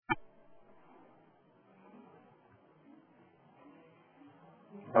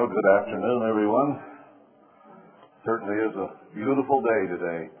Oh, good afternoon, everyone. Certainly is a beautiful day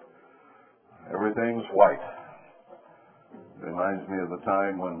today. Everything's white. Reminds me of the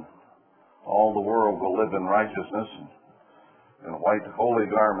time when all the world will live in righteousness and white holy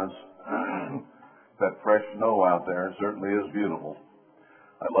garments. That fresh snow out there certainly is beautiful.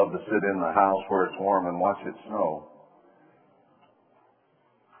 I love to sit in the house where it's warm and watch it snow.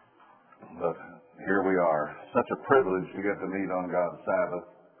 But here we are. Such a privilege to get to meet on God's Sabbath.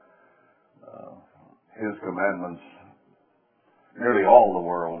 His commandments, nearly all the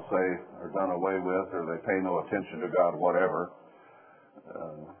world say are done away with, or they pay no attention to God, whatever.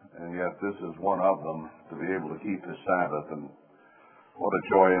 And yet this is one of them, to be able to keep the Sabbath. And what a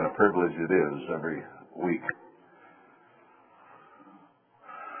joy and a privilege it is every week.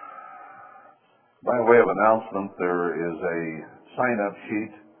 By way of announcement, there is a sign-up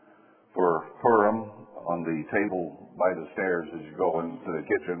sheet for Purim on the table by the stairs as you go into the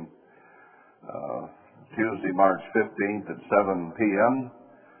kitchen. Tuesday, March 15th at 7 p.m.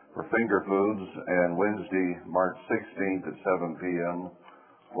 for finger foods, and Wednesday, March 16th at 7 p.m.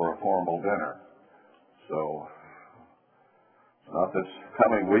 for a formal dinner. So, not this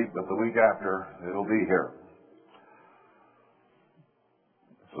coming week, but the week after, it'll be here.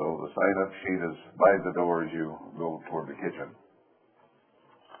 So the sign-up sheet is by the door as you go toward the kitchen.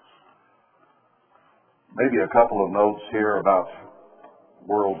 Maybe a couple of notes here about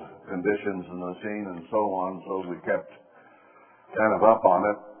world conditions and the scene and so on, so we kept kind of up on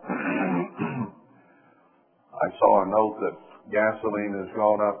it. I saw a note that gasoline has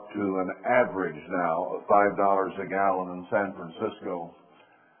gone up to an average now of $5 a gallon in San Francisco.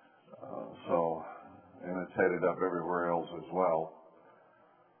 And it's headed up everywhere else as well.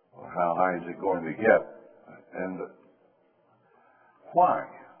 How high is it going to get? And why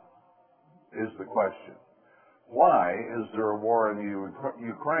is the question. Why is there a war in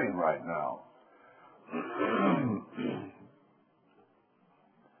Ukraine right now?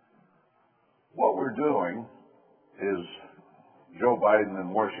 What we're doing is Joe Biden in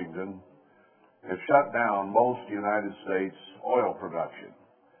Washington has shut down most United States oil production,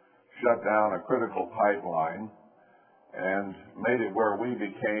 shut down a critical pipeline, and made it where we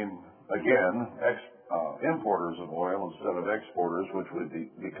became, again, importers of oil instead of exporters, which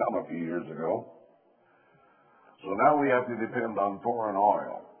we'd become a few years ago. So now we have to depend on foreign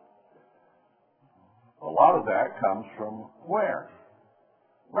oil. A lot of that comes from where?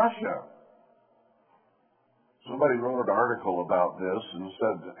 Russia. Somebody wrote an article about this and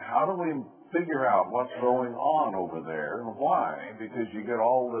said, how do we figure out what's going on over there and why? Because you get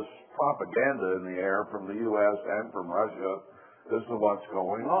all this propaganda in the air from the U.S. and from Russia as to what's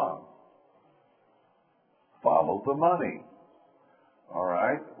going on. Follow the money. All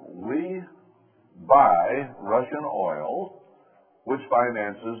right? We buy Russian oil, which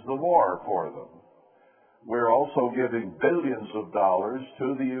finances the war for them. We're also giving billions of dollars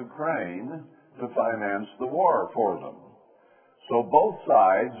to the Ukraine to finance the war for them. So both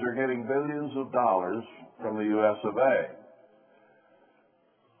sides are getting billions of dollars from the U.S. of A.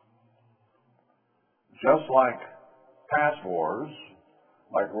 Just like past wars,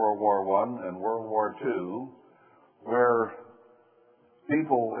 like World War I and World War II, where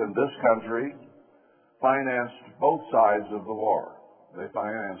people in this country financed both sides of the war. They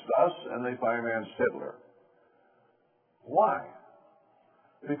financed us and they financed Hitler. Why?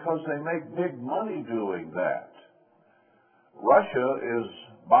 Because they make big money doing that. Russia is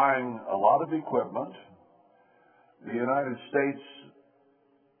buying a lot of equipment. The United States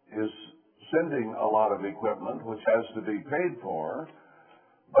is sending a lot of equipment, which has to be paid for.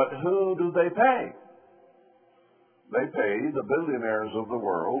 But who do they pay? They pay the billionaires of the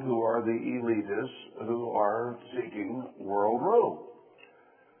world, who are the elitists who are seeking world rule.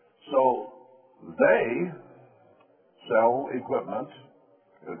 So they sell equipment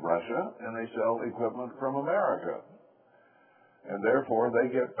at Russia, and they sell equipment from America. And therefore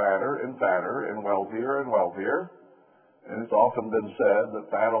they get fatter and fatter and wealthier. And it's often been said that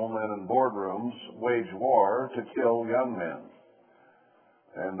fat old men in boardrooms wage war to kill young men.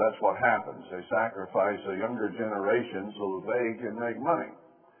 And that's what happens. They sacrifice a younger generation so that they can make money.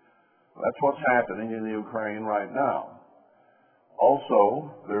 That's what's happening in Ukraine right now.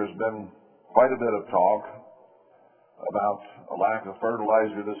 Also, there's been quite a bit of talk about a lack of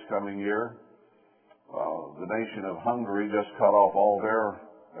fertilizer this coming year. The nation of Hungary just cut off all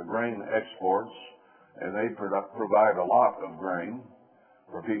their grain exports, and they provide a lot of grain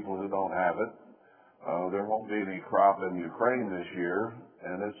for people who don't have it. There won't be any crop in Ukraine this year,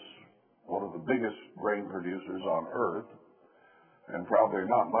 and it's one of the biggest grain producers on earth, and probably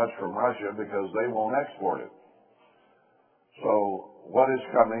not much from Russia because they won't export it. So what is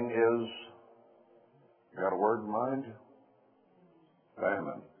coming is, you got a word in mind?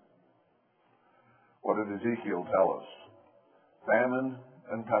 Famine. What did Ezekiel tell us? Famine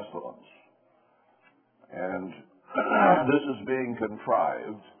and pestilence. And this is being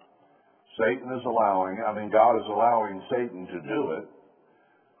contrived. God is allowing Satan to do it,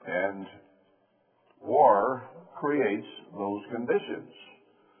 and war creates those conditions.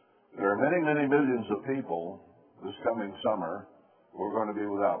 There are many, many millions of people this coming summer who are going to be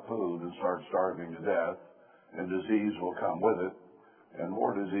without food and start starving to death, and disease will come with it, and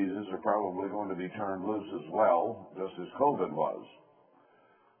more diseases are probably going to be turned loose as well, just as COVID was.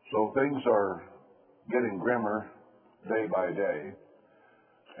 So things are getting grimmer day by day,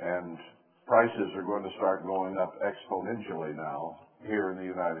 and prices are going to start going up exponentially now here in the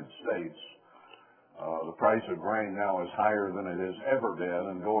United States. The price of grain now is higher than it has ever been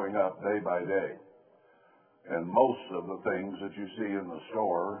and going up day by day. And most of the things that you see in the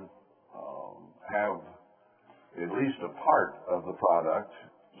store have at least a part of the product,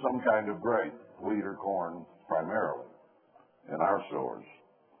 some kind of grain, wheat or corn primarily, in our stores.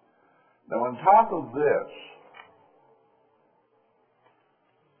 Now on top of this,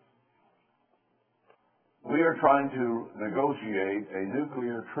 we are trying to negotiate a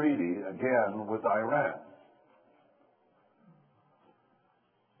nuclear treaty again with Iran.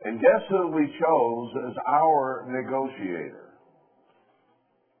 And guess who we chose as our negotiator?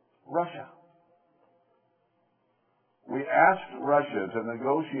 Russia. We asked Russia to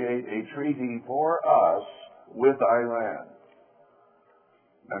negotiate a treaty for us with Iran.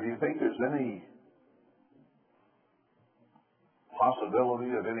 Now, do you think there's any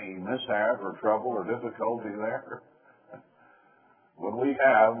possibility of any mishap or trouble or difficulty there? When we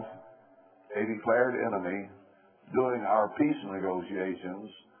have a declared enemy doing our peace negotiations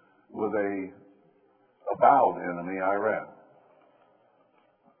with a avowed enemy, Iran.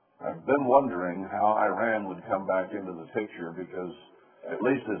 I've been wondering how Iran would come back into the picture because, at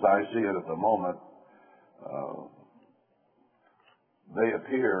least as I see it at the moment, they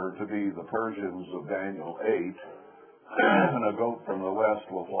appear to be the Persians of Daniel 8, and a goat from the west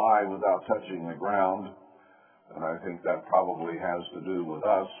will fly without touching the ground, and I think that probably has to do with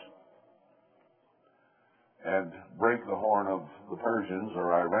us, and break the horn of the Persians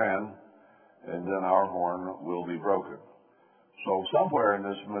or Iran, and then our horn will be broken. So somewhere in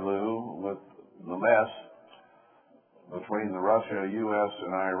this milieu with the mess between the Russia, U.S.,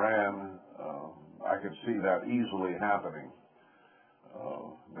 and Iran, I could see that easily happening.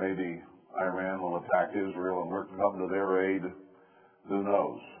 Maybe Iran will attack Israel and we're to come to their aid. Who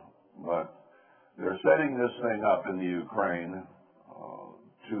knows? But they're setting this thing up in the Ukraine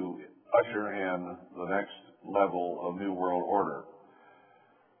to usher in the next level of New World Order.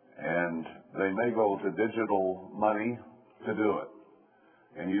 And they may go to digital money to do it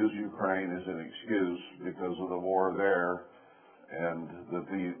and use Ukraine as an excuse because of the war there. And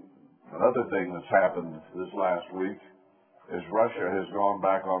another thing that's happened this last week is Russia has gone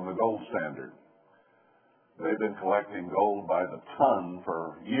back on the gold standard. They've been collecting gold by the ton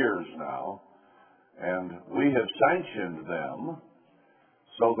for years now, and we have sanctioned them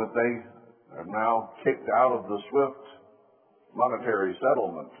so that they are now kicked out of the SWIFT monetary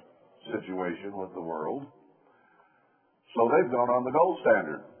settlement situation with the world. So they've gone on the gold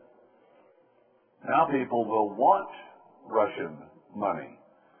standard. Now people will want Russian money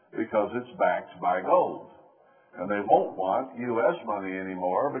because it's backed by gold. And they won't want U.S. money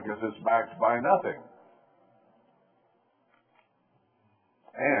anymore because it's backed by nothing.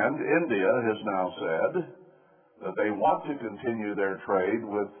 And India has now said that they want to continue their trade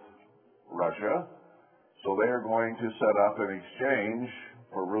with Russia, so they are going to set up an exchange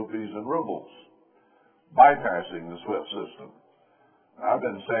for rupees and rubles, bypassing the SWIFT system. I've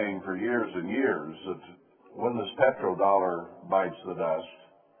been saying for years and years that when this petrodollar bites the dust,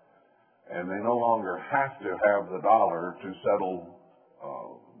 and they no longer have to have the dollar to settle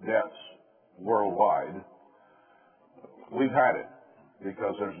debts worldwide, we've had it,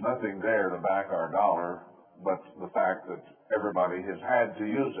 because there's nothing there to back our dollar but the fact that everybody has had to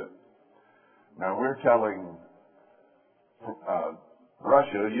use it. Now we're telling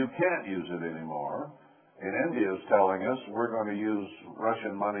Russia, you can't use it anymore, and India is telling us we're going to use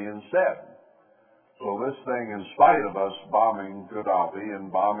Russian money instead. So this thing, in spite of us bombing Gaddafi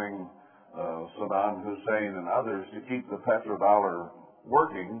and bombing Saddam Hussein and others to keep the petrodollar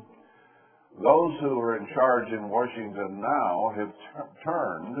working, those who are in charge in Washington now have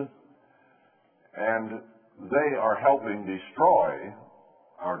turned, and they are helping destroy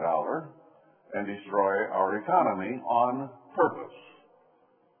our dollar and destroy our economy on purpose.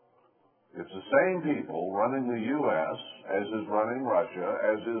 It's the same people running the U.S. as is running Russia,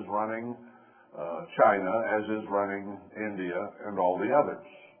 as is running China, as is running India, and all the others.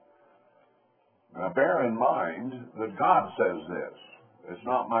 Now bear in mind that God says this. It's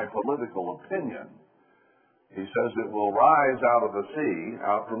not my political opinion. He says it will rise out of the sea,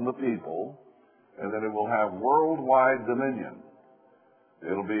 out from the people, and that it will have worldwide dominion.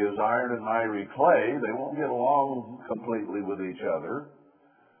 It'll be as iron and miry clay. They won't get along completely with each other,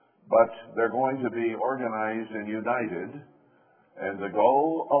 but they're going to be organized and united, and the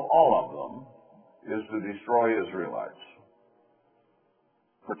goal of all of them is to destroy Israelites,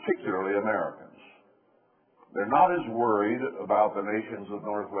 particularly Americans. They're not as worried about the nations of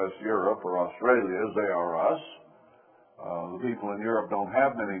Northwest Europe or Australia as they are us. The people in Europe don't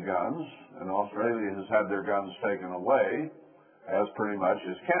have many guns, and Australia has had their guns taken away, as pretty much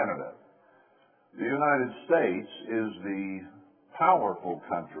as Canada. The United States is the powerful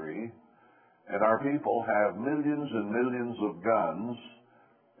country, and our people have millions and millions of guns,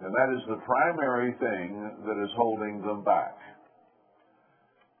 and that is the primary thing that is holding them back.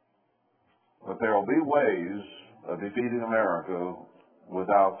 But there will be ways of defeating America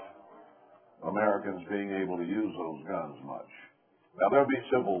without Americans being able to use those guns much. Now, there'll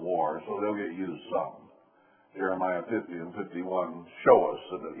be civil war, so they'll get used some. Jeremiah 50 and 51 show us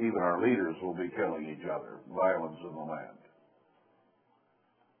that even our leaders will be killing each other, violence in the land.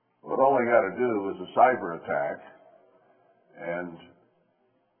 But all they got to do is a cyber attack, and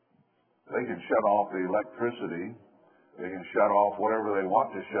they can shut off the electricity, they can shut off whatever they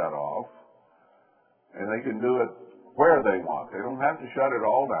want to shut off, and they can do it where they want. They don't have to shut it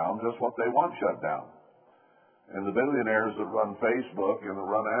all down, just what they want shut down. And the billionaires that run Facebook and that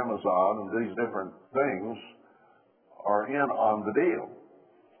run Amazon and these different things are in on the deal.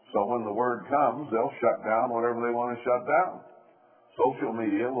 So when the word comes, they'll shut down whatever they want to shut down. Social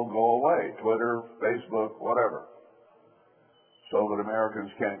media will go away, Twitter, Facebook, whatever, so that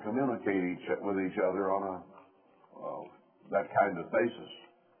Americans can't communicate with each other on that kind of basis.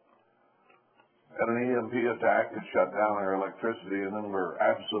 And an EMP attack could shut down our electricity, and then we're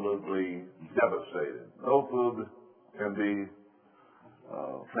absolutely devastated. No food can be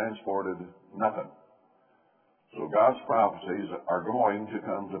transported, nothing. So God's prophecies are going to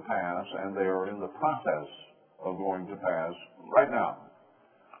come to pass, and they are in the process of going to pass right now.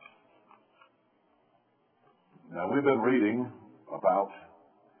 Now, we've been reading about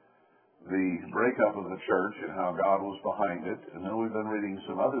the breakup of the church and how God was behind it, and then we've been reading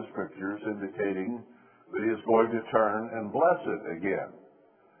some other scriptures indicating that He is going to turn and bless it again.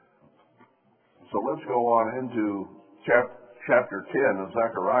 So let's go on into chapter 10 of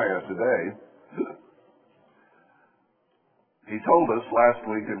Zechariah today. He told us last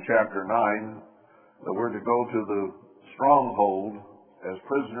week in chapter 9 that we're to go to the stronghold as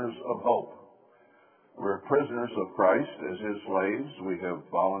prisoners of hope. We're prisoners of Christ as His slaves. We have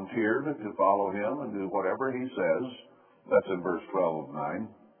volunteered to follow Him and do whatever He says. That's in verse 12 of 9.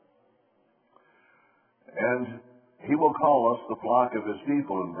 And He will call us the flock of His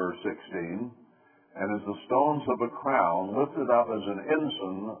people in verse 16, and as the stones of a crown lifted up as an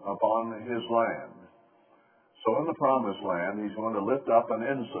ensign upon His land. So in the promised land, He's going to lift up an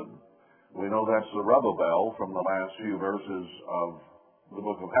ensign. We know that's the Zerubbabel from the last few verses of the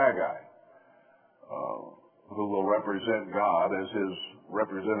book of Haggai. Who will represent God as His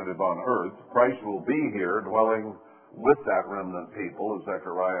representative on earth. Christ will be here dwelling with that remnant people, as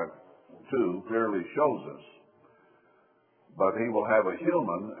Zechariah 2 clearly shows us. But He will have a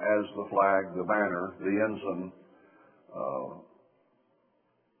human as the flag, the banner, the ensign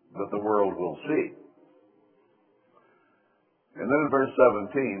that the world will see. And then in verse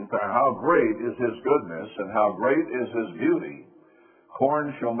 17, for how great is His goodness and how great is His beauty.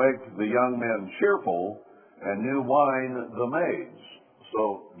 Corn shall make the young men cheerful, and new wine the maids.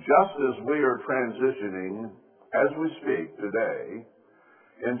 So just as we are transitioning, as we speak today,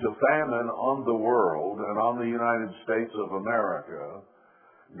 into famine on the world and on the United States of America,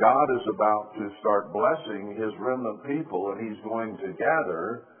 God is about to start blessing His remnant people, and He's going to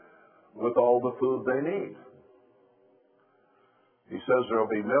gather with all the food they need. He says there will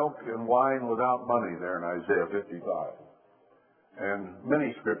be milk and wine without money there in Isaiah 55. And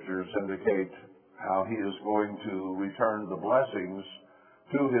many scriptures indicate how He is going to return the blessings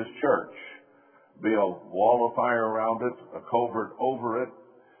to His church. Be a wall of fire around it, a covert over it,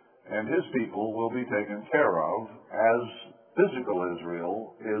 and His people will be taken care of as physical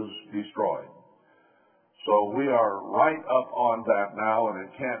Israel is destroyed. So we are right up on that now, and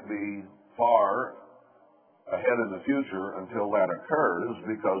it can't be far ahead in the future until that occurs,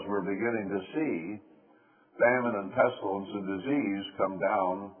 because we're beginning to see famine and pestilence and disease come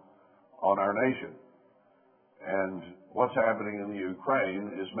down on our nation. And what's happening in the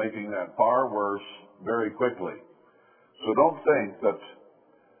Ukraine is making that far worse very quickly. So don't think that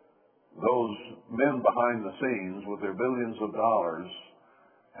those men behind the scenes with their billions of dollars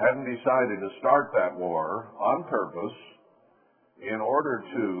hadn't decided to start that war on purpose in order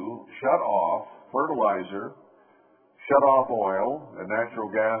to shut off fertilizer, shut off oil and natural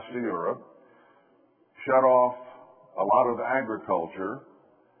gas to Europe, shut off a lot of agriculture,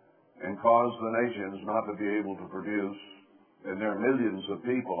 and cause the nations not to be able to produce. And there are millions of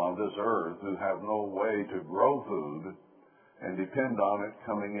people on this earth who have no way to grow food and depend on it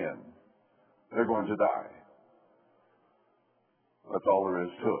coming in. They're going to die. That's all there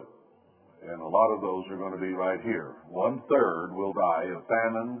is to it. And a lot of those are going to be right here. 1/3 will die of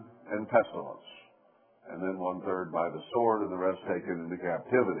famine and pestilence. And then 1/3 by the sword, and the rest taken into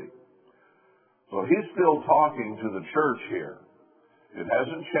captivity. So he's still talking to the church here. It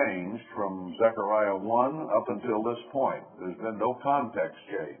hasn't changed from Zechariah 1 up until this point. There's been no context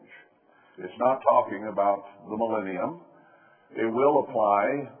change. It's not talking about the millennium. It will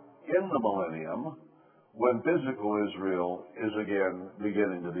apply in the millennium when physical Israel is again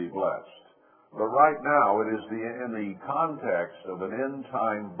beginning to be blessed. But right now it is in the context of an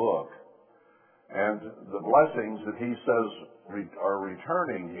end-time book. And the blessings that he says are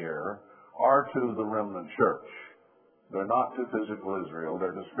returning here are to the remnant church. They're not to physical Israel,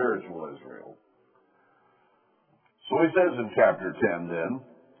 they're to spiritual Israel. So he says in chapter 10 then,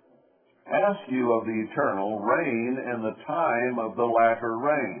 ask you of the eternal rain in the time of the latter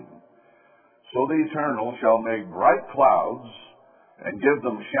rain. So the eternal shall make bright clouds and give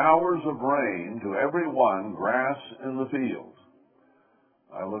them showers of rain to every one grass in the field.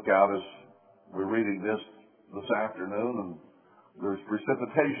 I look out as we're reading this afternoon, and there's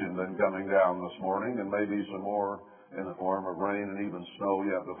precipitation then coming down this morning, and maybe some more in the form of rain and even snow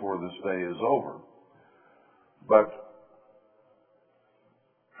yet before this day is over. But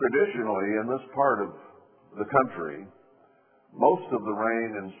traditionally, in this part of the country, most of the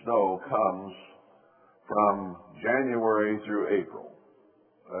rain and snow comes from January through April.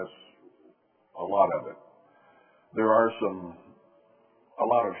 That's a lot of it. There are a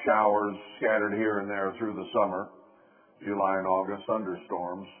lot of showers scattered here and there through the summer, July and August,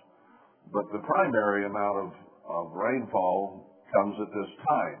 thunderstorms. But the primary amount of rainfall comes at this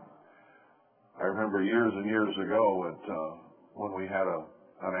time. I remember years and years ago when we had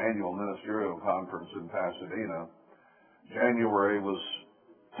an annual ministerial conference in Pasadena, January was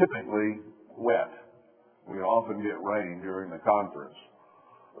typically wet. We often get rain during the conference.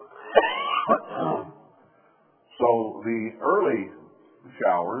 So the early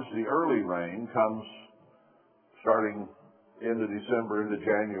showers, the early rain comes starting into December, into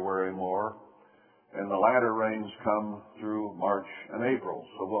January more, and the latter rains come through March and April.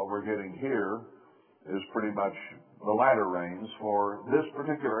 So what we're getting here is pretty much the latter rains for this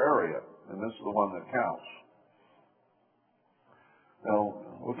particular area, and this is the one that counts. Now,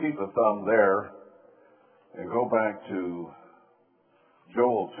 we'll keep the thumb there and go back to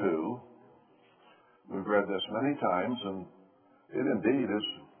Joel 2. We've read this many times, and it indeed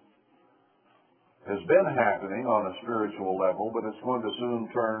has been happening on a spiritual level, but it's going to soon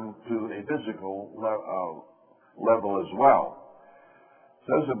turn to a physical level as well. It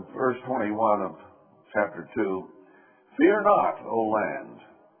says in verse 21 of chapter 2, fear not, O land.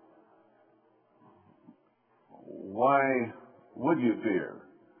 Why would you fear?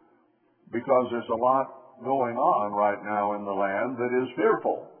 Because there's a lot going on right now in the land that is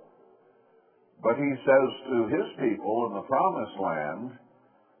fearful. But he says to his people in the promised land,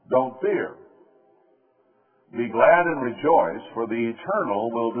 don't fear. Be glad and rejoice, for the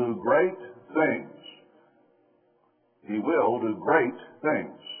Eternal will do great things. He will do great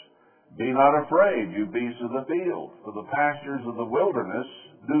things. Be not afraid, you beasts of the field, for the pastures of the wilderness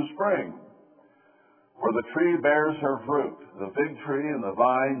do spring. For the tree bears her fruit, the fig tree and the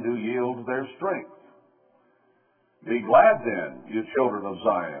vine do yield their strength. Be glad then, you children of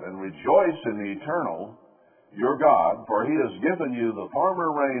Zion, and rejoice in the Eternal, your God, for he has given you the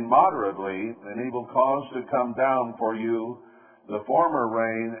former rain moderately, and he will cause to come down for you the former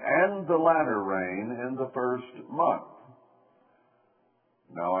rain and the latter rain in the first month.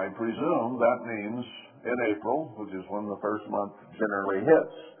 Now I presume that means in April, which is when the first month generally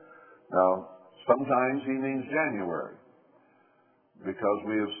hits. Now, sometimes he means January, because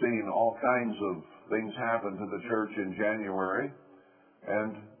we have seen all kinds of things happen to the church in January,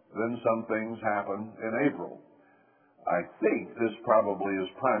 and then some things happen in April. I think this probably is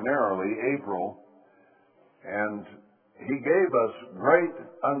primarily April, and he gave us great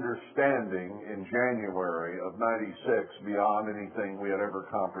understanding in January of '96 beyond anything we had ever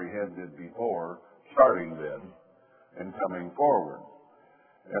comprehended before, starting then and coming forward.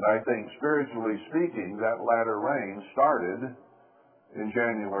 And I think, spiritually speaking, that latter rain started in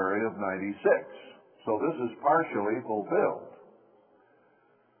January of '96. So this is partially fulfilled.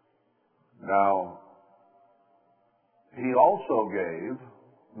 Now, he also gave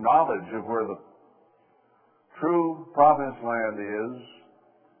knowledge of where the true promised land is,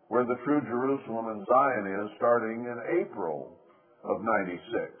 where the true Jerusalem and Zion is, starting in April of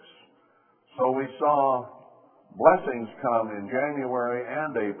 '96. So we saw blessings come in January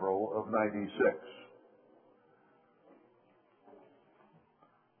and April of '96.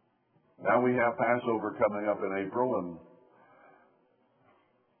 Now we have Passover coming up in April, and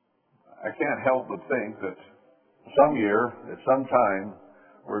I can't help but think that some year, at some time,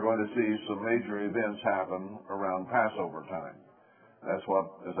 we're going to see some major events happen around Passover time. That's what,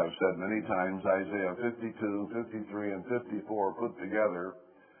 as I've said many times, Isaiah 52, 53, and 54 put together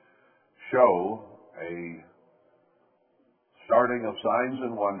show a starting of signs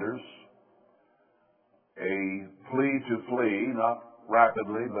and wonders, a plea to flee, not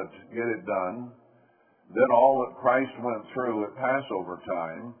rapidly, but get it done. Then all that Christ went through at Passover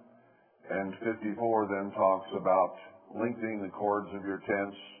time, and 54 then talks about lengthening the cords of your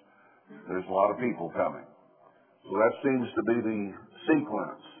tents. There's a lot of people coming. So that seems to be the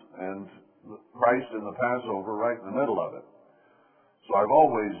sequence, and Christ and the Passover right in the middle of it. So I've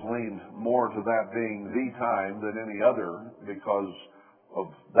always leaned more to that being the time than any other because of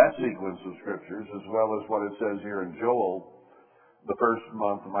that sequence of scriptures, as well as what it says here in Joel. The first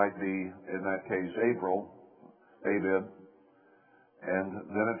month might be, in that case, April, Abib. And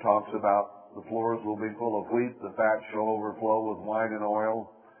then it talks about the floors will be full of wheat, the fat shall overflow with wine and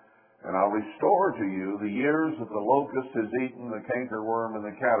oil, and I'll restore to you the years that the locust has eaten, the cankerworm and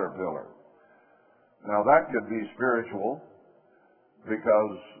the caterpillar. Now that could be spiritual,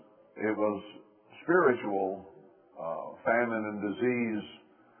 because it was spiritual famine and disease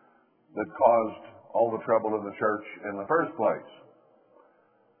that caused all the trouble in the church in the first place.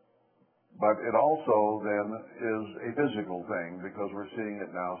 But it also then is a physical thing, because we're seeing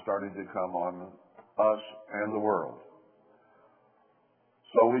it now starting to come on us and the world.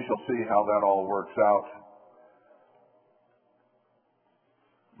 So we shall see how that all works out.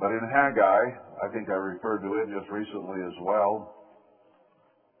 But in Haggai, I think I referred to it just recently as well,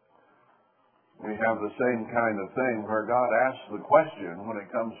 we have the same kind of thing where God asks the question when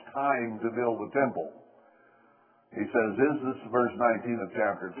it comes time to build the temple. He says, is this, verse 19 of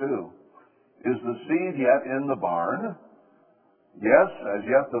chapter 2, is the seed yet in the barn? Yes, as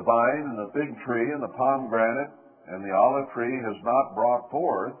yet the vine and the fig tree and the pomegranate and the olive tree has not brought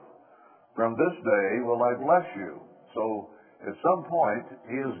forth. From this day will I bless you. So at some point,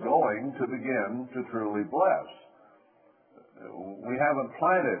 he is going to begin to truly bless. We haven't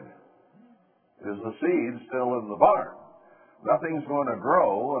planted. Is the seed still in the barn? Nothing's going to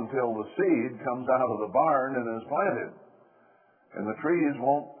grow until the seed comes out of the barn and is planted. And the trees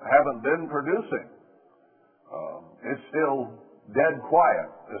haven't been producing. It's still dead quiet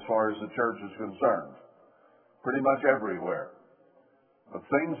as far as the church is concerned. Pretty much everywhere. But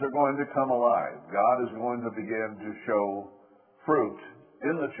things are going to come alive. God is going to begin to show fruit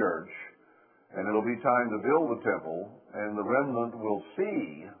in the church, and it'll be time to build the temple, and the remnant will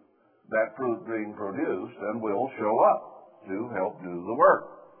see that fruit being produced and will show up to help do the work,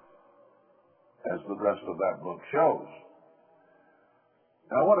 as the rest of that book shows.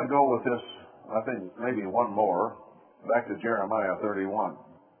 Now, I want to go with this, I think maybe one more, back to Jeremiah 31.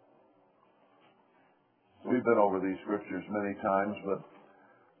 We've been over these scriptures many times, but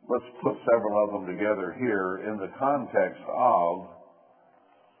let's put several of them together here in the context of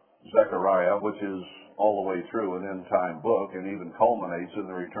Zechariah, which is all the way through an end-time book and even culminates in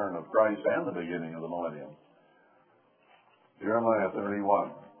the return of Christ and the beginning of the millennium. Jeremiah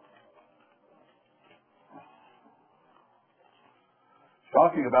 31. It's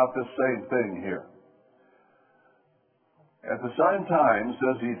talking about this same thing here. At the same time,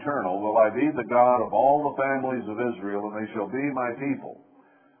 says the Eternal, will I be the God of all the families of Israel, and they shall be my people.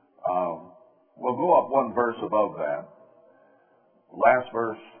 We'll go up one verse above that. Last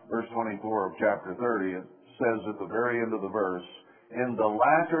verse, verse 24 of chapter 30, it says at the very end of the verse, in the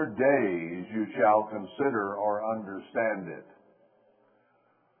latter days you shall consider or understand it.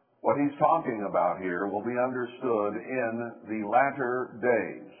 What he's talking about here will be understood in the latter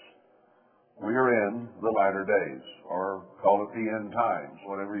days. We are in the latter days, or call it the end times,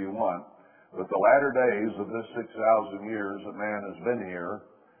 whatever you want. But the latter days of this 6,000 years that man has been here,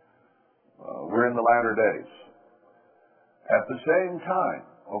 we're in the latter days. At the same time,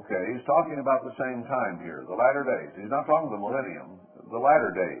 okay, he's talking about the same time here, the latter days. He's not talking the millennium, the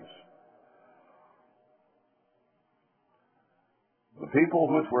latter days. The people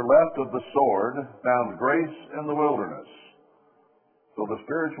which were left of the sword found grace in the wilderness. So the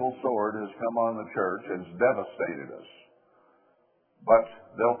spiritual sword has come on the church and has devastated us. But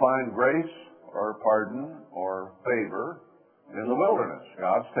they'll find grace or pardon or favor in the wilderness.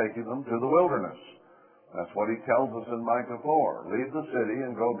 God's taking them to the wilderness. That's what he tells us in Micah 4. Leave the city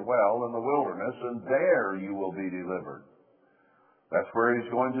and go dwell in the wilderness, and there you will be delivered. That's where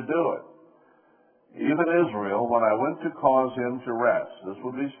he's going to do it. Even Israel, when I went to cause him to rest, this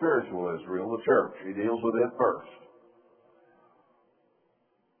would be spiritual Israel, the church. He deals with it first.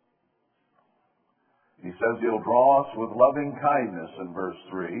 He says he'll draw us with loving kindness in verse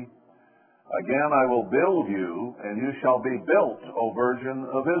 3. Again, I will build you, and you shall be built, O virgin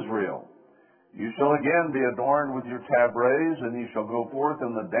of Israel. You shall again be adorned with your tabrets, and you shall go forth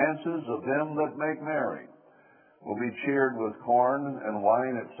in the dances of them that make merry. Will be cheered with corn and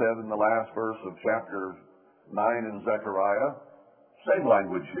wine, it said in the last verse of chapter 9 in Zechariah. Same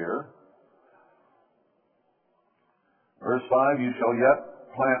language here. Verse 5, you shall yet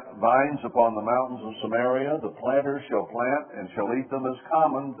plant vines upon the mountains of Samaria. The planters shall plant and shall eat them as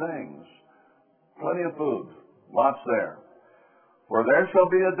common things. Plenty of food. Lots there. For there shall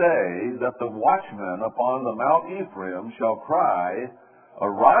be a day that the watchmen upon the Mount Ephraim shall cry,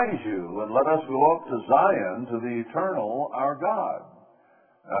 Arise you, and let us go up to Zion, to the eternal our God.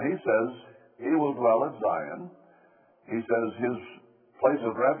 Now he says he will dwell at Zion. He says his place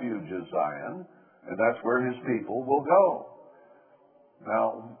of refuge is Zion, and that's where his people will go.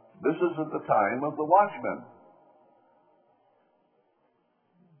 Now, this is at the time of the watchmen.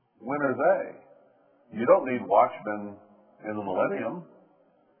 When are they? You don't need watchmen in the millennium.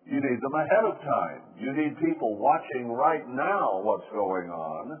 You need them ahead of time. You need people watching right now what's going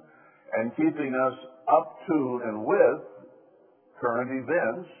on and keeping us up to and with current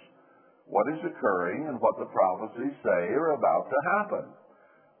events, what is occurring and what the prophecies say are about to happen.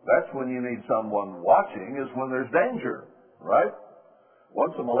 That's when you need someone watching, is when there's danger, right?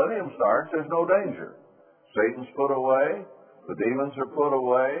 Once the millennium starts, there's no danger. Satan's put away. The demons are put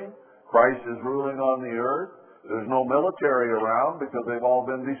away. Christ is ruling on the earth. There's no military around because they've all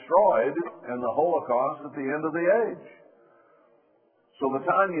been destroyed in the Holocaust at the end of the age. So the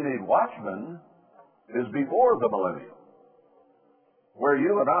time you need watchmen is before the millennium, where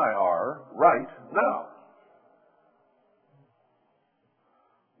you and I are right now.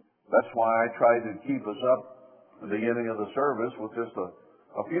 That's why I tried to keep us up at the beginning of the service with just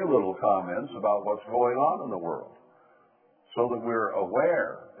a few little comments about what's going on in the world, so that we're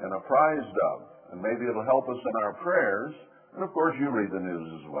aware and apprised of, and maybe it'll help us in our prayers. And of course, you read the news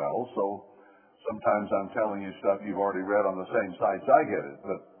as well, so sometimes I'm telling you stuff you've already read on the same sites I get it,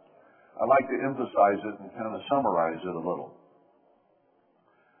 but I like to emphasize it and kind of summarize it a little.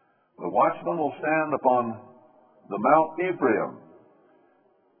 The watchman will stand upon the Mount Ephraim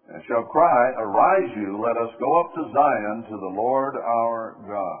and shall cry, Arise you, let us go up to Zion, to the Lord our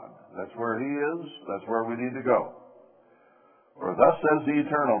God. That's where he is. That's where we need to go. For thus says the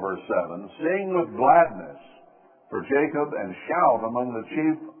Eternal, verse 7, Sing with gladness for Jacob, and shout among the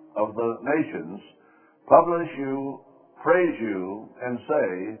chief of the nations. Publish you, praise you, and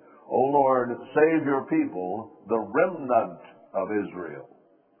say, O Lord, save your people, the remnant of Israel.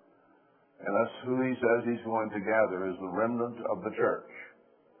 And that's who he says he's going to gather, is the remnant of the church.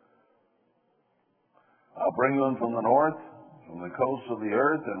 I'll bring them from the north, from the coasts of the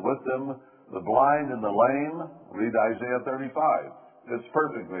earth, and with them the blind and the lame. Read Isaiah 35. It's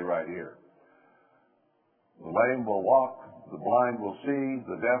perfectly right here. The lame will walk, the blind will see,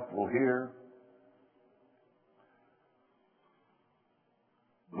 the deaf will hear.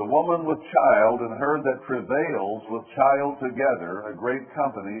 The woman with child and her that travails with child together, a great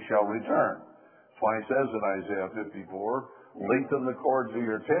company shall return. That's why he says in Isaiah 54, lengthen the cords of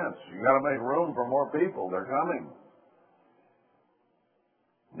your tents. You've got to make room for more people. They're coming.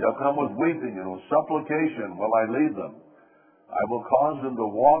 They'll come with weeping and with supplication while I lead them. I will cause them to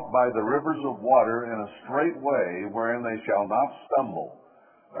walk by the rivers of water in a straight way wherein they shall not stumble.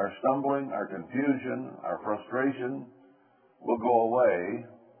 Our stumbling, our confusion, our frustration will go away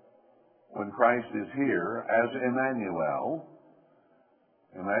when Christ is here as Emmanuel.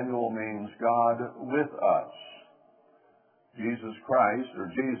 Emmanuel means God with us. Jesus Christ, or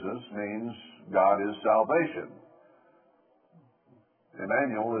Jesus, means God is salvation.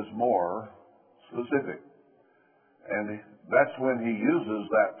 Emmanuel is more specific. And that's when he uses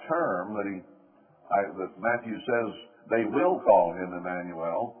that term that Matthew says they will call him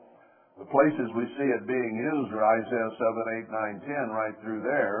Emmanuel. The places we see it being used are Isaiah 7, 8, 9, 10, right through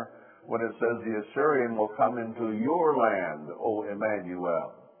there, when it says the Assyrian will come into your land, O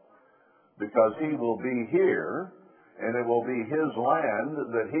Emmanuel, because he will be here, and it will be his land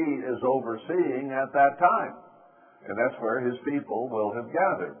that he is overseeing at that time. And that's where his people will have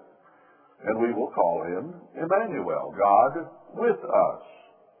gathered. And we will call him Emmanuel, God with us.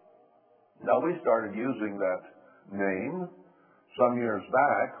 Now, we started using that name some years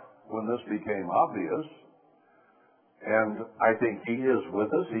back when this became obvious. And I think he is with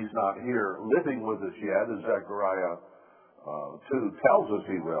us. He's not here living with us yet, as Zechariah 2 tells us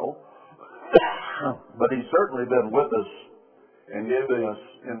he will. But he's certainly been with us and giving us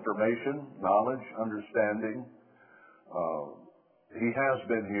information, knowledge, understanding. He has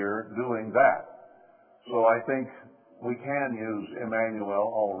been here doing that. So I think we can use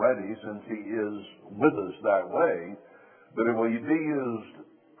Emmanuel already, since he is with us that way. But it will be used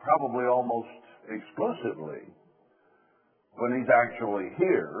probably almost exclusively when he's actually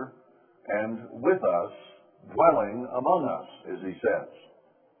here and with us, dwelling among us, as he says.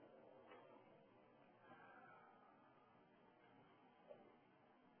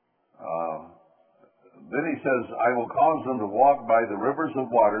 Then he says, I will cause them to walk by the rivers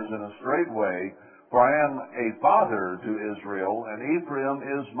of waters in a straight way, for I am a father to Israel, and Ephraim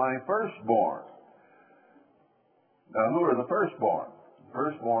is my firstborn. Now, who are the firstborn?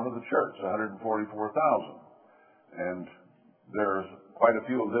 Firstborn of the church, 144,000. And there's quite a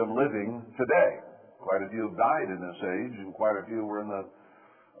few of them living today. Quite a few have died in this age, and quite a few were in the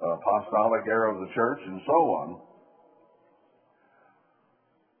apostolic era of the church, and so on.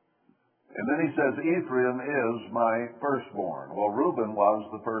 And then he says, Ephraim is my firstborn. Well, Reuben was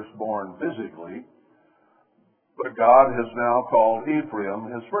the firstborn physically, but God has now called Ephraim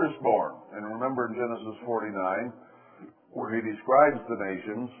his firstborn. And remember in Genesis 49, where he describes the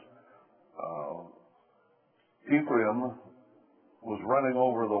nations, Ephraim was running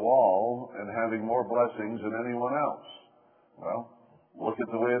over the wall and having more blessings than anyone else. Well, look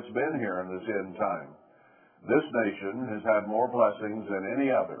at the way it's been here in this end time. This nation has had more blessings than any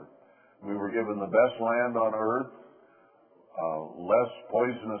other. We were given the best land on earth, less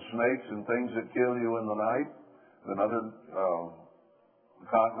poisonous snakes and things that kill you in the night than other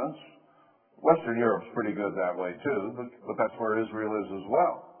continents. Western Europe's pretty good that way too, but that's where Israel is as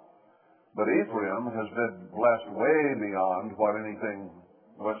well. But Ephraim has been blessed way beyond what anything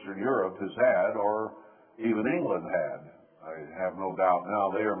Western Europe has had, or even England had. I have no doubt now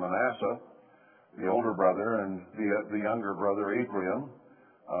they are Manasseh, the older brother, and the younger brother Ephraim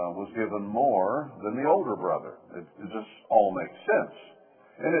was given more than the older brother. It just all makes sense.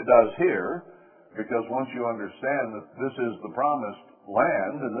 And it does here, because once you understand that this is the promised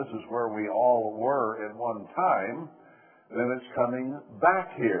land, and this is where we all were at one time, then it's coming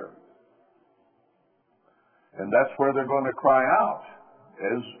back here. And that's where they're going to cry out,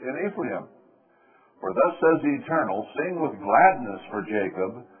 as in Ephraim. For thus says the Eternal, sing with gladness for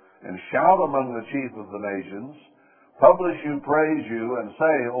Jacob, and shout among the chief of the nations. Publish you, praise you, and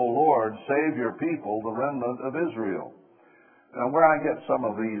say, O Lord, save your people, the remnant of Israel. Now, where I get some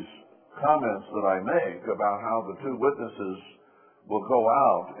of these comments that I make about how the two witnesses will go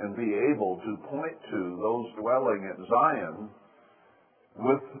out and be able to point to those dwelling at Zion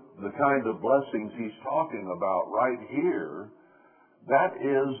with the kind of blessings he's talking about right here, that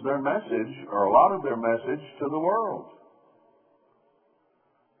is their message, or a lot of their message to the world.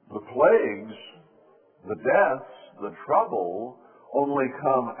 The plagues, the deaths, the trouble only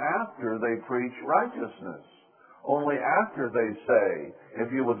come after they preach righteousness. Only after they say,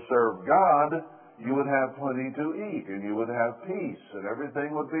 if you would serve God, you would have plenty to eat, and you would have peace, and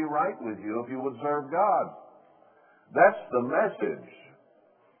everything would be right with you if you would serve God. That's the message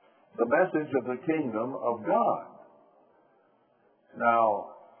of the kingdom of God. Now,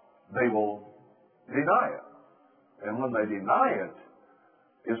 they will deny it. And when they deny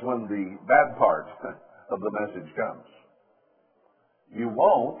it is when the bad part of the message comes. You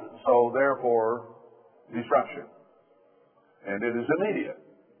won't, so therefore, destruction. And it is immediate.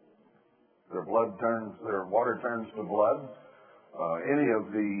 Their water turns to blood. Any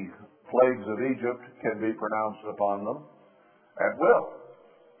of the plagues of Egypt can be pronounced upon them at will,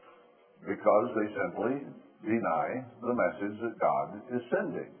 because they simply deny the message that God is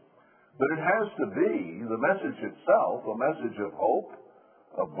sending. But it has to be, the message itself, a message of hope,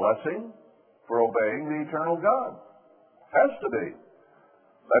 of blessing, for obeying the eternal God. Has to be.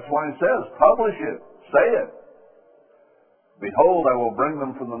 That's why it says, publish it, say it. Behold, I will bring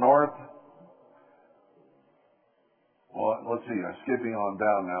them from the north. Well, let's see, I'm skipping on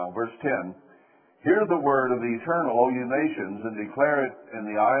down now. Verse 10. Hear the word of the Eternal, O you nations, and declare it in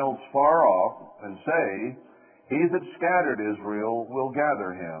the isles far off, and say, He that scattered Israel will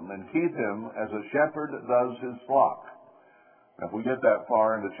gather him, and keep him as a shepherd does his flock. Now, if we get that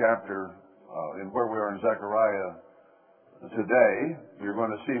far into chapter, in where we are in Zechariah today, you're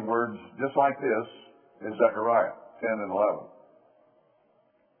going to see words just like this in Zechariah 10 and 11.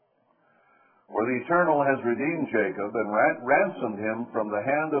 For the Eternal has redeemed Jacob and ransomed him from the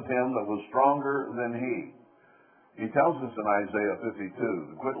hand of him that was stronger than he. He tells us in Isaiah 52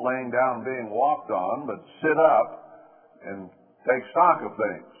 to quit laying down being walked on, but sit up and take stock of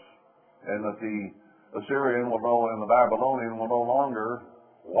things. And that the Assyrian and the Babylonian will no longer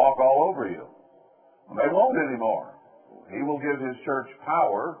walk all over you. They won't anymore. He will give his church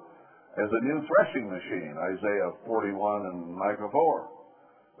power as a new threshing machine, Isaiah 41 and Micah 4.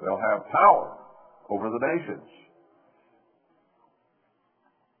 They'll have power over the nations.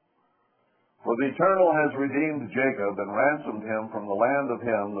 For the Eternal has redeemed Jacob and ransomed him from the land of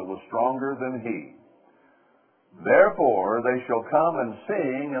him that was stronger than he. Therefore they shall come and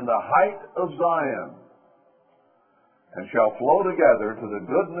sing in the height of Zion, and shall flow together to the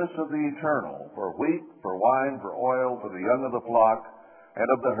goodness of the Eternal, for wheat, for wine, for oil, for the young of the flock and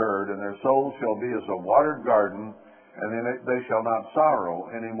of the herd, and their souls shall be as a watered garden, and in it they shall not sorrow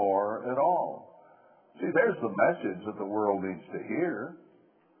any more at all. See, there's the message that the world needs to hear.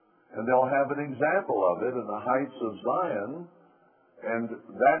 And they'll have an example of it in the heights of Zion, and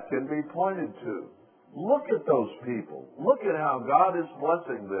that can be pointed to. Look at those people. Look at how God is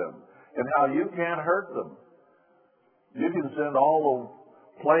blessing them, and how you can't hurt them. You can send all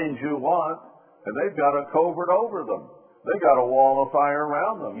the planes you want, and they've got a covert over them. They've got a wall of fire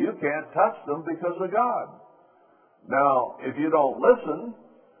around them. You can't touch them because of God. Now, if you don't listen,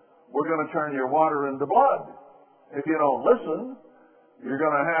 we're going to turn your water into blood. If you don't listen, you're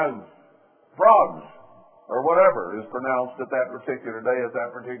going to have frogs, or whatever is pronounced at that particular day at that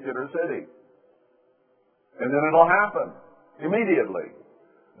particular city. And then it'll happen immediately.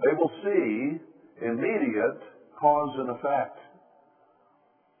 They will see immediate cause and effect.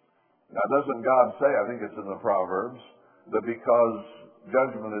 Now, doesn't God say, I think it's in the Proverbs, that because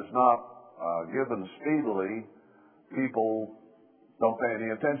judgment is not given speedily, people don't pay any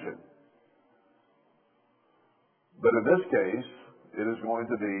attention? But in this case, it is going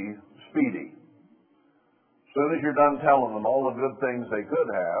to be speedy. As soon as you're done telling them all the good things they could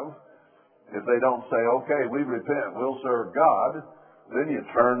have, if they don't say, okay, we repent, we'll serve God, then you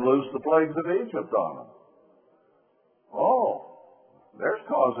turn loose the plagues of Egypt on them. Oh, there's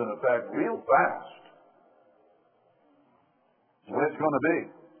cause and effect real fast. That's the way it's going to be.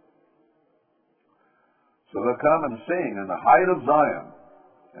 So they'll come and sing in the height of Zion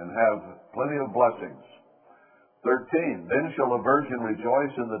and have plenty of blessings. 13, then shall a virgin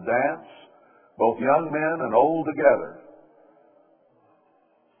rejoice in the dance, both young men and old together.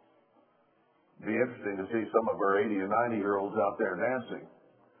 It'd be interesting to see some of our 80 and 90-year-olds out there dancing.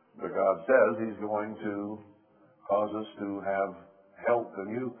 But God says He's going to cause us to have health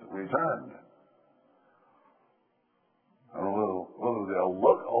and youth returned. I don't know whether they'll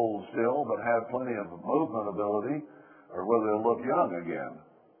look old still, but have plenty of movement ability, or whether they'll look young again.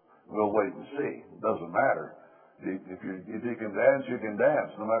 We'll wait and see. It doesn't matter. If you can dance, you can dance,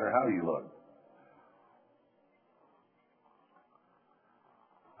 no matter how you look.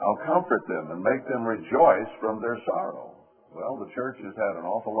 I'll comfort them and make them rejoice from their sorrow. Well, the church has had an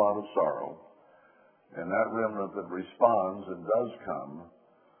awful lot of sorrow, and that remnant that responds and does come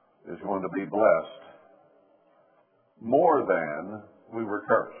is going to be blessed more than we were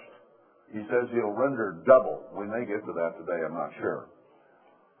cursed. He says He'll render double. We may get to that today, I'm not sure.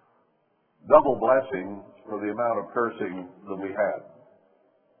 Double blessing for the amount of cursing that we had.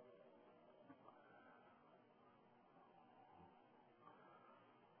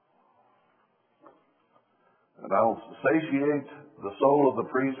 And I'll satiate the soul of the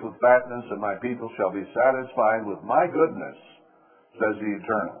priest with fatness, and my people shall be satisfied with my goodness, says the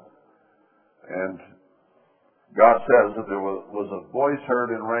Eternal. And God says that there was a voice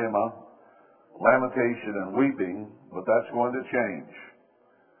heard in Ramah, lamentation and weeping, but that's going to change.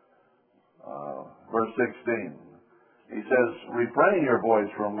 Verse 16, He says, refrain your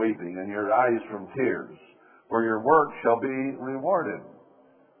voice from weeping and your eyes from tears, for your work shall be rewarded.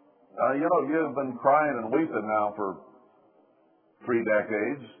 You've been crying and weeping now for 3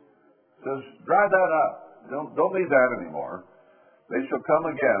 decades. It says, dry that up. Don't need that anymore. They shall come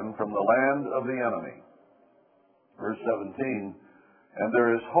again from the land of the enemy. Verse 17, and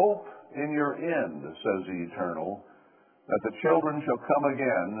there is hope in your end, says the Eternal, that the children shall come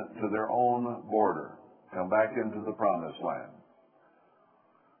again to their own border, come back into the promised land.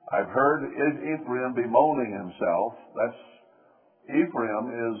 I've heard Ephraim bemoaning himself. Ephraim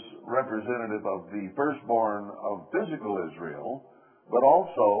is representative of the firstborn of physical Israel, but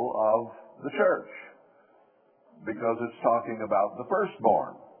also of the church, because it's talking about the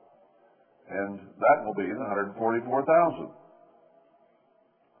firstborn. And that will be the 144,000.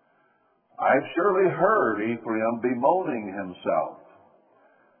 I've surely heard Ephraim bemoaning himself.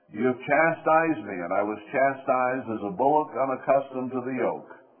 You have chastised me, and I was chastised as a bullock unaccustomed to the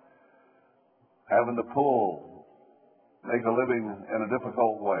yoke, having to make a living in a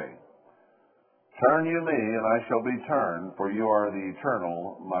difficult way. Turn you me, and I shall be turned, for you are the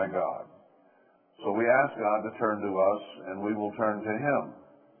eternal, my God. So we ask God to turn to us, and we will turn to Him.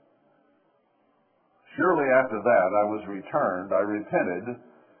 Surely after that I was returned, I repented,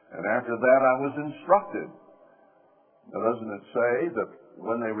 and after that I was instructed. Now, doesn't it say that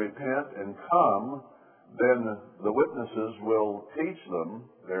when they repent and come, then the witnesses will teach them,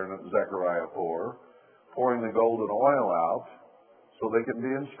 there in Zechariah 4, pouring the golden oil out so they can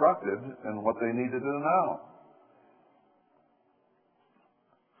be instructed in what they need to do now.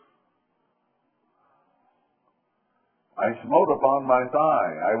 I smote upon my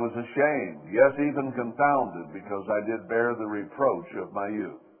thigh. I was ashamed, yes, even confounded, because I did bear the reproach of my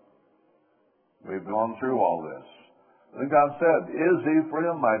youth. We've gone through all this. Then God said, Is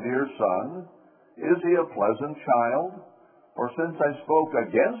Ephraim my dear son? Is he a pleasant child? For since I spoke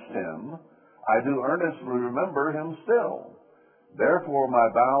against him, I do earnestly remember him still. Therefore my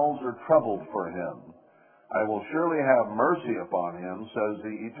bowels are troubled for him. I will surely have mercy upon him, says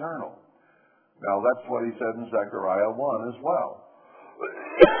the Eternal. Now that's what he said in Zechariah 1 as well.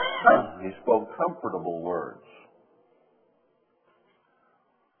 He spoke comfortable words.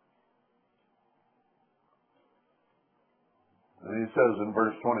 And he says in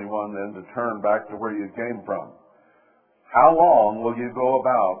verse 21 then to turn back to where you came from. How long will you go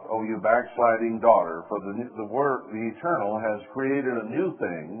about, O you backsliding daughter? For the Eternal has created a new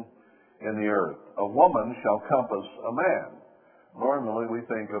thing in the earth. A woman shall compass a man. Normally we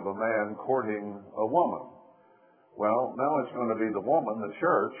think of a man courting a woman. Well, now it's going to be the woman, the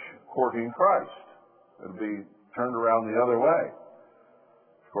church, courting Christ. It'll be turned around the other way.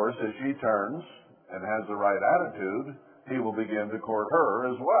 Of course, as she turns and has the right attitude, he will begin to court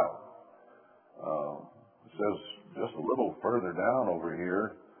her as well. It says just a little further down over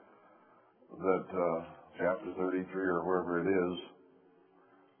here that chapter 33 or wherever it is,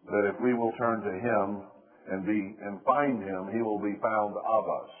 that if we will turn to him and find him, he will be found of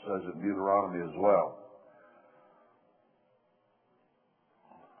us, says in Deuteronomy as well.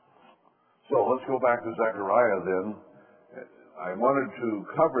 So let's go back to Zechariah then. I wanted to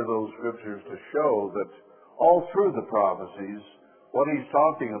cover those scriptures to show that all through the prophecies, what he's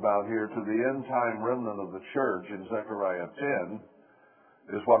talking about here to the end-time remnant of the church in Zechariah 10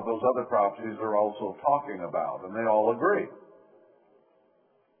 is what those other prophecies are also talking about, and they all agree.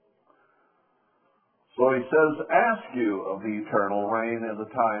 So he says, ask you of the eternal reign in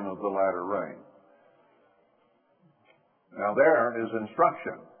the time of the latter rain. Now there is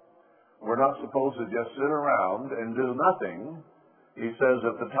instruction. We're not supposed to just sit around and do nothing. He says,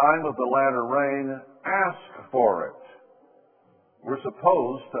 at the time of the latter rain, ask for it. We're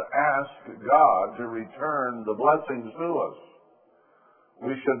supposed to ask God to return the blessings to us.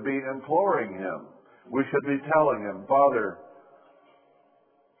 We should be imploring him. We should be telling him, Father,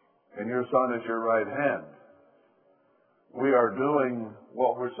 and your Son is your right hand. We are doing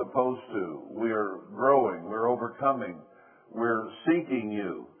what we're supposed to. We are growing. We're overcoming. We're seeking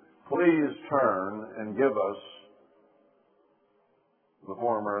you. Please turn and give us the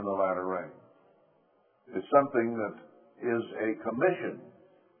former and the latter rain. It's something that is a commission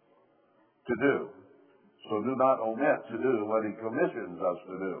to do. So do not omit to do what he commissions us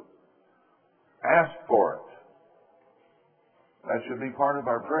to do. Ask for it. That should be part of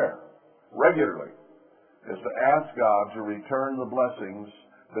our prayer regularly, is to ask God to return the blessings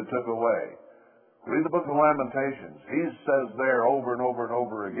that took away. Read the book of Lamentations. He says there over and over and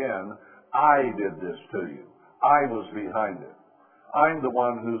over again, I did this to you. I was behind it. I'm the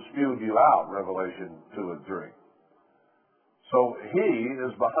one who spewed you out, Revelation 2 and 3. So he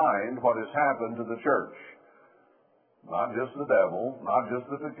is behind what has happened to the church. Not just the devil, not just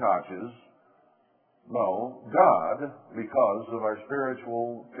the Fikachas. No, God, because of our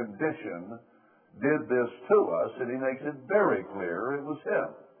spiritual condition, did this to us, and he makes it very clear it was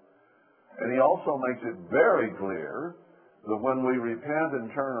him. And he also makes it very clear that when we repent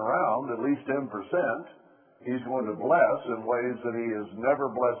and turn around, at least 10%, he's going to bless in ways that he has never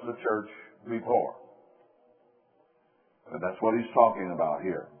blessed the church before. And that's what he's talking about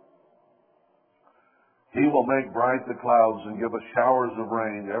here. He will make bright the clouds and give us showers of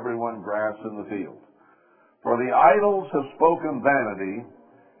rain to everyone grass in the field. For the idols have spoken vanity,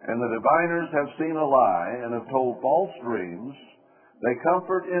 and the diviners have seen a lie, and have told false dreams. They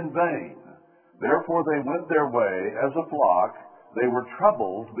comfort in vain. Therefore they went their way as a flock. They were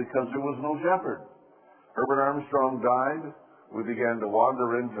troubled because there was no shepherd. Herbert Armstrong died. We began to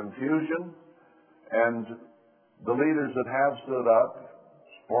wander in confusion. And the leaders that have stood up,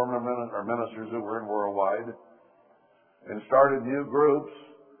 former ministers who were in worldwide, and started new groups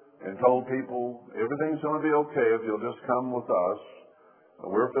and told people, everything's going to be okay if you'll just come with us.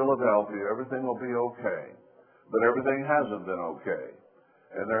 We're Philadelphia. Everything will be okay. But everything hasn't been okay.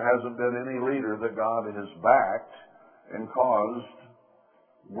 And there hasn't been any leader that God has backed and caused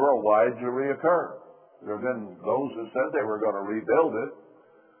worldwide to reoccur. There have been those who said they were going to rebuild it,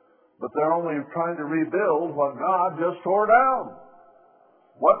 but they're only trying to rebuild what God just tore down.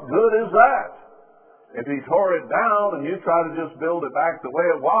 What good is that? If he tore it down and you try to just build it back the way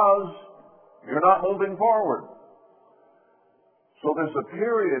it was, you're not moving forward. So there's a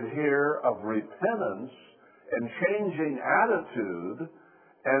period here of repentance and changing attitude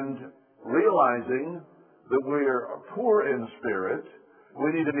and realizing that we are poor in spirit.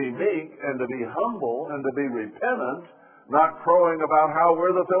 We need to be meek and to be humble and to be repentant, not crowing about how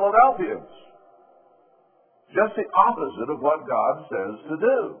we're the Philadelphians. Just the opposite of what God says to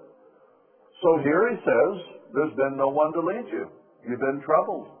do. So here he says, there's been no one to lead you. You've been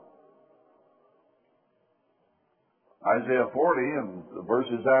troubled. Isaiah 40 and the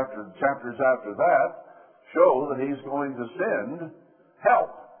chapters after that show that he's going to send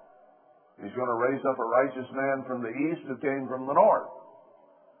help. He's going to raise up a righteous man from the east who came from the north.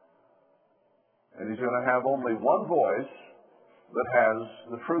 And he's going to have only one voice that has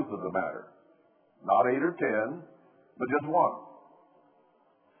the truth of the matter. Not 8 or 10, but just one.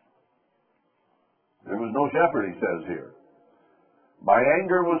 There was no shepherd, he says here. My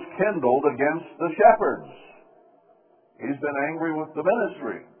anger was kindled against the shepherds. He's been angry with the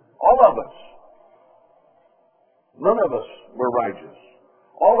ministry. All of us. None of us were righteous.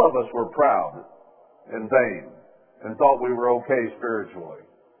 All of us were proud and vain and thought we were okay spiritually.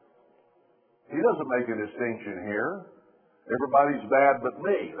 He doesn't make a distinction here. Everybody's bad but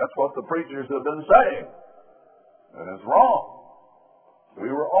me. That's what the preachers have been saying. And it's wrong. We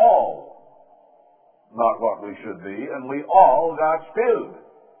were all not what we should be, and we all got spewed.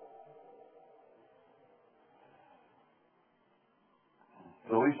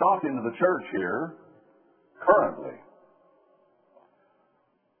 So he's talking to the church here, currently.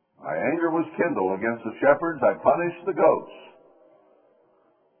 My anger was kindled against the shepherds. I punished the goats.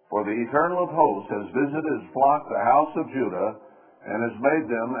 For the Eternal of hosts has visited his flock, the house of Judah, and has made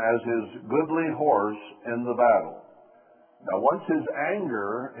them as his goodly horse in the battle. Now, once his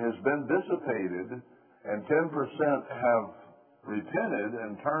anger has been dissipated and 10% have repented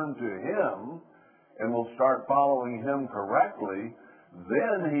and turned to him and will start following him correctly,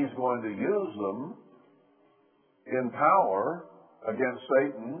 then he's going to use them in power against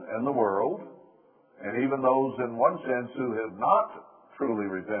Satan and the world, and even those, in one sense, who have not truly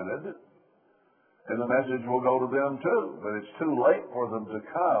repented, and the message will go to them too. But it's too late for them to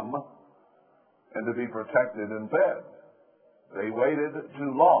come and to be protected and fed. They waited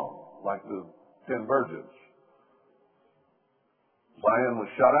too long, like the 10 virgins. Zion was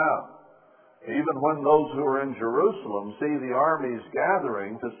shut out. Even when those who are in Jerusalem see the armies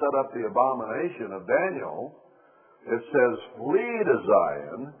gathering to set up the abomination of Daniel, it says, flee to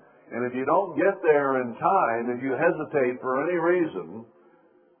Zion. And if you don't get there in time, if you hesitate for any reason,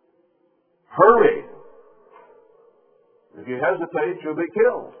 hurry. If you hesitate, you'll be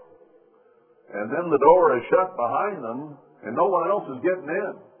killed. And then the door is shut behind them, and no one else is getting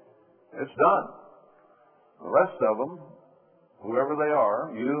in. It's done. The rest of them, whoever they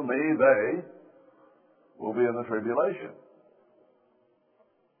are, you, me, they, will be in the tribulation.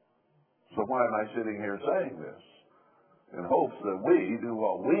 So why am I sitting here saying this? In hopes that we do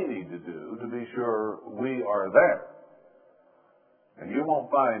what we need to do to be sure we are there. And you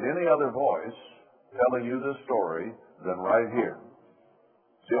won't find any other voice telling you this story than right here.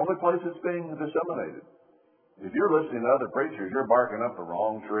 It's the only place it's being disseminated. If you're listening to other preachers, you're barking up the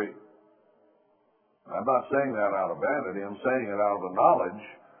wrong tree. I'm not saying that out of vanity. I'm saying it out of the knowledge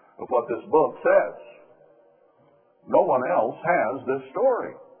of what this book says. No one else has this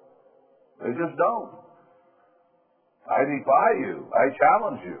story. They just don't. I defy you. I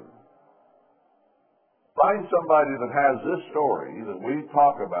challenge you. Find somebody that has this story that we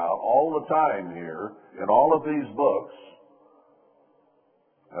talk about all the time here in all of these books,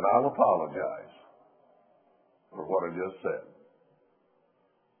 and I'll apologize for what I just said.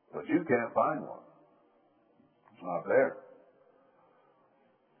 But you can't find one. It's not there.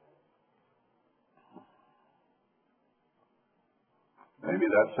 Maybe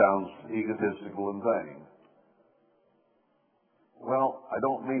that sounds egotistical and vain. Well, I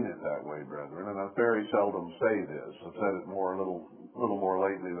don't mean it that way, brethren, and I very seldom say this. I've said it a little more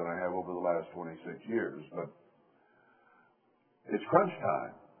lately than I have over the last 26 years, but it's crunch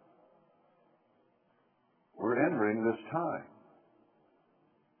time. We're entering this time.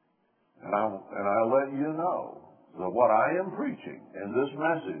 And I'll let you know that what I am preaching and this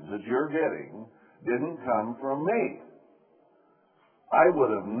message that you're getting didn't come from me. I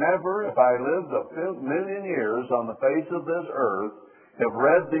would have never, if I lived a million years on the face of this earth, have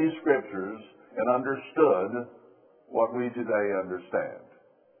read these scriptures and understood what we today understand.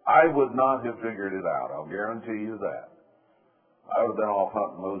 I would not have figured it out. I'll guarantee you that. I would have been off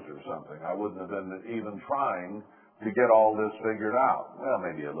hunting moose or something. I wouldn't have been even trying to get all this figured out. Well,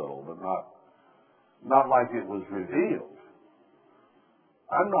 maybe a little, but not like it was revealed.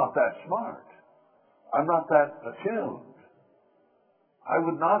 I'm not that smart. I'm not that attuned. I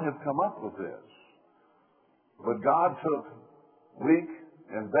would not have come up with this. But God took weak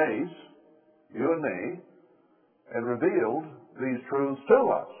and base, you and me, and revealed these truths to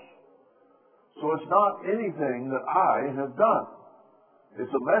us. So it's not anything that I have done.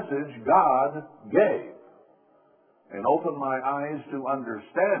 It's a message God gave and opened my eyes to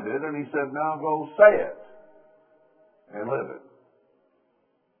understand it, and He said, now go say it and live it.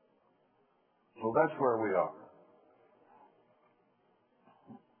 So that's where we are.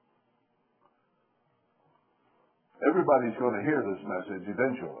 Everybody's going to hear this message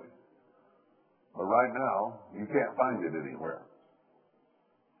eventually. But right now, you can't find it anywhere.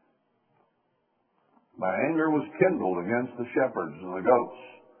 My anger was kindled against the shepherds and the goats,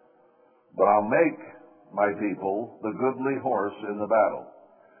 but I'll make my people the goodly horse in the battle.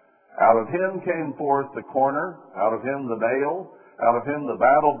 Out of him came forth the corner, out of him the nail, out of him the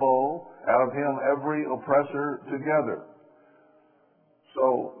battle bow, out of him every oppressor together.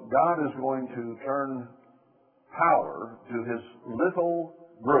 So God is going to turn power to His little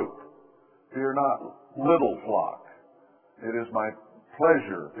group. Fear not, little flock. It is my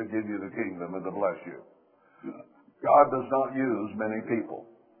pleasure to give you the kingdom and to bless you. God does not use many people.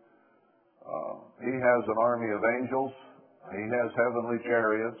 He has an army of angels. He has heavenly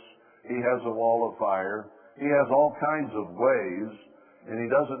chariots. He has a wall of fire. He has all kinds of ways, and He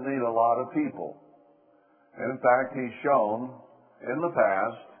doesn't need a lot of people. And in fact, He's shown in the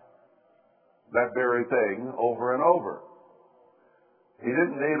past that very thing over and over. He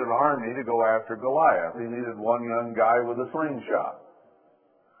didn't need an army to go after Goliath. He needed one young guy with a slingshot.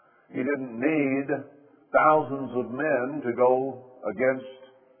 He didn't need thousands of men to go against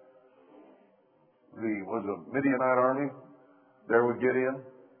the Midianite army there with Gideon.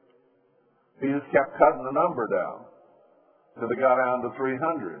 He just kept cutting the number down till they got down to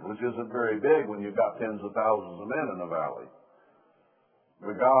 300, which isn't very big when you've got tens of thousands of men in the valley.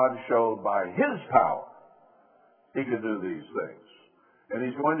 But God showed by His power He could do these things. And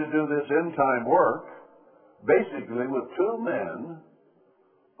He's going to do this end-time work basically with two men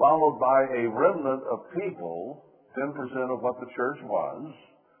followed by a remnant of people, 10% of what the church was,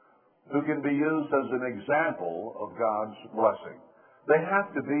 who can be used as an example of God's blessing. They have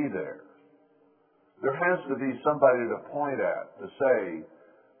to be there. There has to be somebody to point at, to say,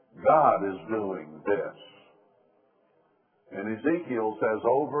 God is doing this. And Ezekiel says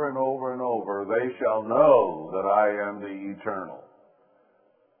over and over and over, they shall know that I am the eternal.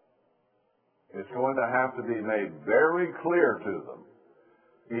 It's going to have to be made very clear to them.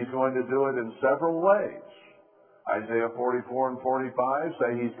 He's going to do it in several ways. Isaiah 44 and 45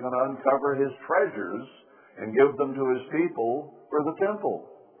 say He's going to uncover His treasures and give them to His people for the temple.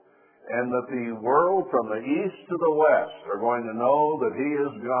 And that the world from the east to the west are going to know that He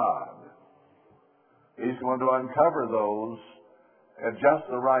is God. He's going to uncover those at just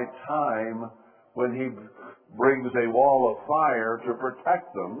the right time when He brings a wall of fire to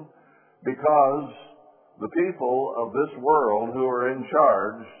protect them, because the people of this world who are in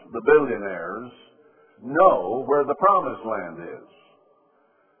charge, the billionaires, know where the promised land is.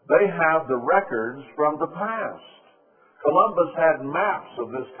 They have the records from the past. Columbus had maps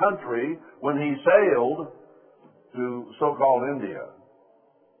of this country when he sailed to so-called India.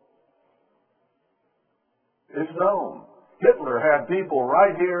 It's known. Hitler had people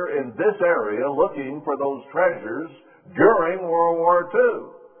right here in this area looking for those treasures during World War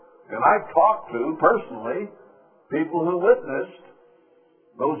II. And I've talked to, personally, people who witnessed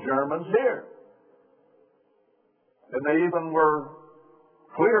those Germans here. And they even were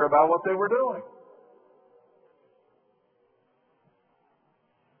clear about what they were doing.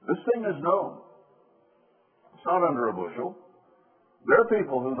 This thing is known. It's not under a bushel. There are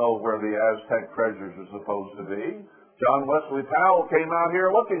people who know where the Aztec treasures are supposed to be. John Wesley Powell came out here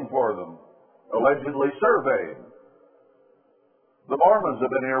looking for them, allegedly surveying. The Mormons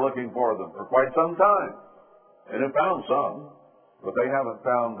have been here looking for them for quite some time, and have found some, but they haven't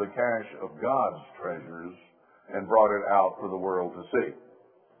found the cache of God's treasures and brought it out for the world to see.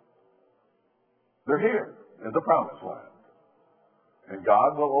 They're here in the Promised Land, and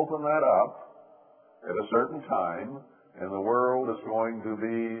God will open that up at a certain time, and the world is going to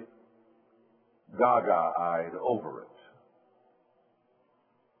be gaga-eyed over it.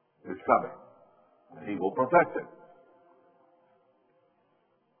 It's coming, and He will perfect it.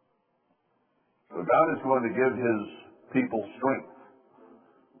 So God is going to give His people strength,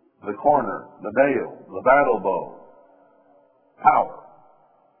 the corner, the nail, the battle bow, power.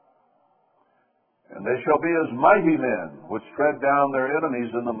 And they shall be as mighty men, which tread down their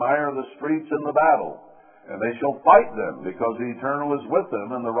enemies in the mire of the streets in the battle. And they shall fight them, because the Eternal is with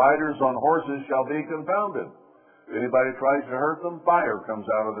them, and the riders on horses shall be confounded. If anybody tries to hurt them, fire comes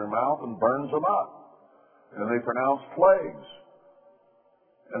out of their mouth and burns them up. And they pronounce plagues.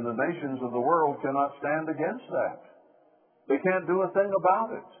 And the nations of the world cannot stand against that. They can't do a thing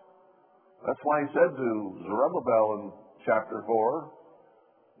about it. That's why He said to Zerubbabel in chapter 4,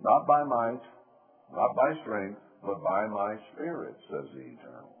 not by might, not by strength, but by my Spirit, says the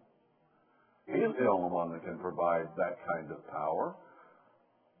Eternal. He is the only one that can provide that kind of power.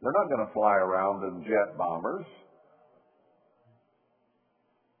 They're not going to fly around in jet bombers.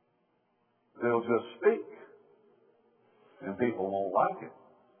 They'll just speak, and people won't like it.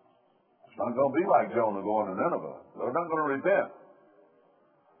 It's not going to be like Jonah going to Nineveh. They're not going to repent.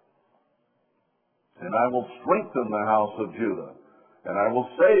 And I will strengthen the house of Judah, and I will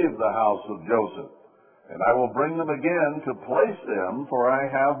save the house of Joseph, and I will bring them again to place them, for I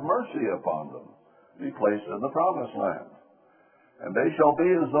have mercy upon them. Be placed in the Promised Land. And they shall be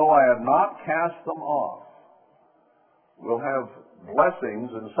as though I have not cast them off. We'll have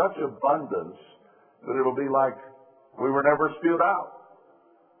blessings in such abundance that it'll be like we were never spewed out.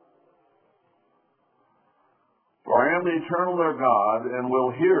 For I am the Eternal their God, and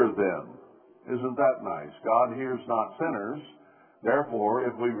will hear them. Isn't that nice? God hears not sinners. Therefore,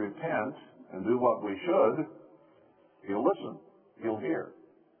 if we repent and do what we should, He'll listen. He'll hear.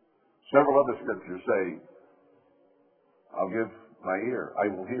 Several other scriptures say, I'll give my ear, I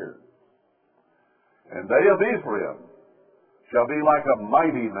will hear. And they of Ephraim shall be like a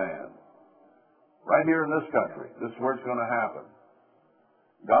mighty man. Right here in this country, this is where it's going to happen.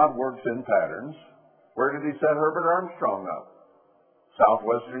 God works in patterns. Where did He set Herbert Armstrong up?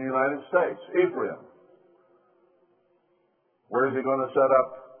 Southwestern United States, Ephraim. Where is He going to set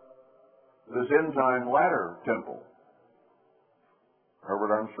up this end-time ladder temple?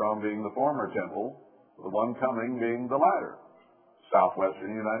 Herbert Armstrong being the former temple, the one coming being the latter.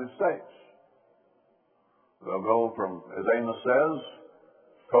 Southwestern United States. They'll go from, as Amos says,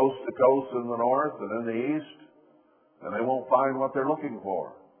 coast to coast in the north and in the east, and they won't find what they're looking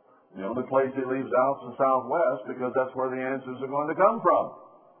for. The only place He leaves out is the Southwest, because that's where the answers are going to come from.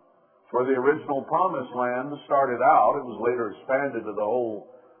 It's where the original Promised Land started out. It was later expanded to the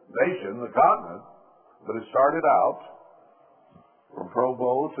whole nation, the continent, but it started out from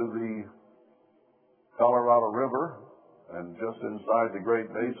Provo to the Colorado River, and just inside the Great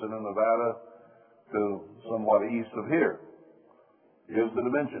Basin in Nevada to somewhat east of here. Here's the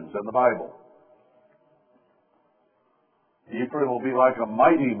dimensions in the Bible. Ephraim will be like a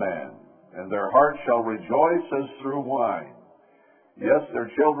mighty man, and their heart shall rejoice as through wine. Yes, their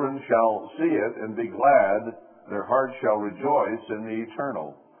children shall see it and be glad. Their heart shall rejoice in the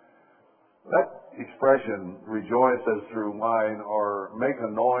Eternal. That expression, rejoice as through wine, or make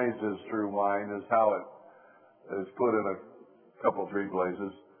a noise as through wine, is how it is put in a couple, 3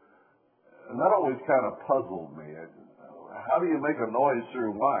 places. And that always kind of puzzled me. How do you make a noise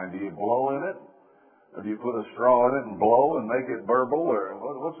through wine? Do you blow in it? Or do you put a straw in it and blow and make it burble? Or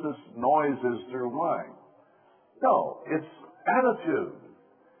what's this noise is through wine? No, it's attitude.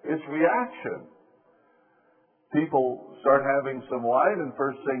 It's reaction. People start having some wine, and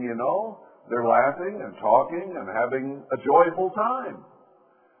first thing you know, they're laughing and talking and having a joyful time,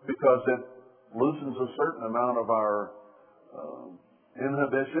 because it loosens a certain amount of our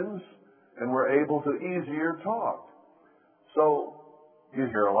inhibitions, and we're able to easier talk. So you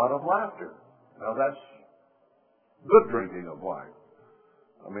hear a lot of laughter. Now that's good drinking of wine.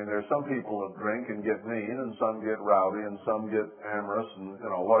 I mean, there's some people that drink and get mean, and some get rowdy, and some get amorous, and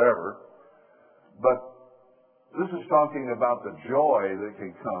whatever. But this is talking about the joy that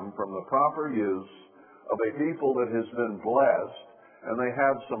can come from the proper use of a people that has been blessed, and they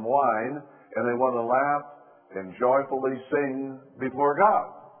have some wine, and they want to laugh and joyfully sing before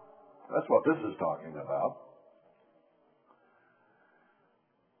God. That's what this is talking about.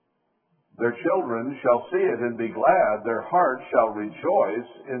 Their children shall see it and be glad. Their hearts shall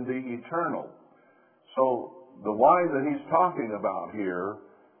rejoice in the eternal. So the wine that he's talking about here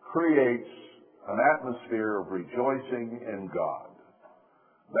creates an atmosphere of rejoicing in God.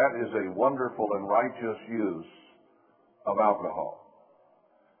 That is a wonderful and righteous use of alcohol.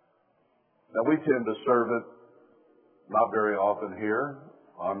 Now we tend to serve it not very often here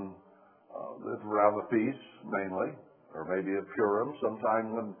on around the feasts mainly, or maybe at Purim,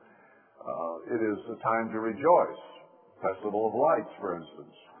 sometime when it is a time to rejoice. Festival of Lights, for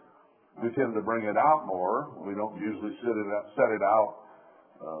instance. We tend to bring it out more. We don't usually set it out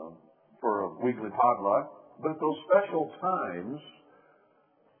for a weekly potluck. But at those special times,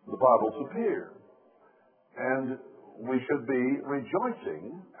 the bottles appear. And we should be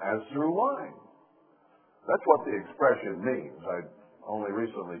rejoicing as through wine. That's what the expression means. I only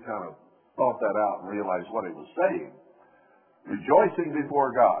recently kind of thought that out and realized what it was saying. Rejoicing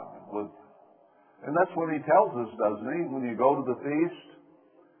before God. And that's what he tells us, doesn't he? When you go to the feast,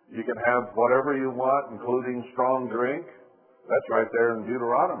 you can have whatever you want, including strong drink. That's right there in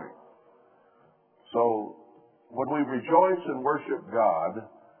Deuteronomy. So when we rejoice and worship God,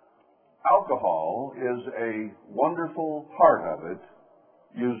 alcohol is a wonderful part of it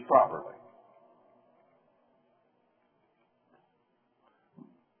used properly.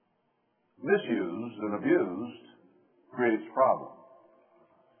 Misused and abused creates problems.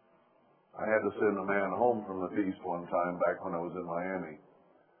 I had to send a man home from the feast one time back when I was in Miami.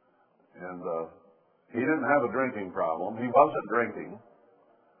 And he didn't have a drinking problem. He wasn't drinking.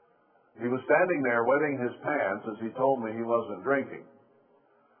 He was standing there wetting his pants as he told me he wasn't drinking.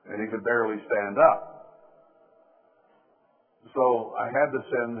 And he could barely stand up. So I had to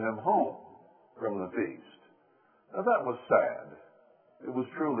send him home from the feast. Now that was sad. It was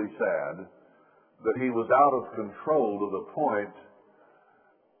truly sad that he was out of control to the point,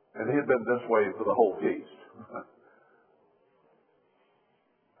 and he had been this way for the whole feast.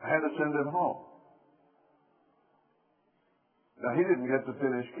 I had to send him home. Now, he didn't get to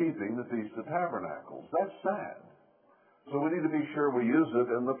finish keeping the Feast of Tabernacles. That's sad. So we need to be sure we use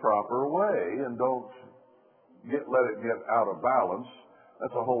it in the proper way and don't let it get out of balance.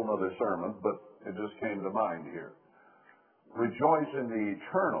 That's a whole other sermon, but it just came to mind here. Rejoice in the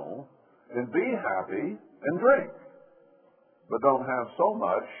eternal and be happy and drink. But don't have so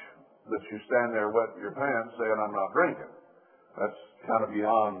much that you stand there wetting your pants saying, I'm not drinking. That's kind of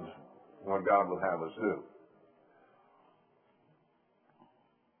beyond what God would have us do.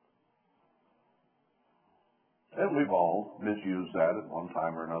 And we've all misused that at one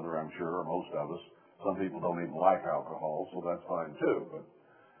time or another, I'm sure, or most of us. Some people don't even like alcohol, so that's fine too. But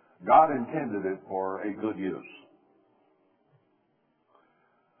God intended it for a good use.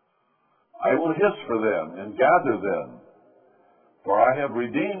 I will hiss for them and gather them, for I have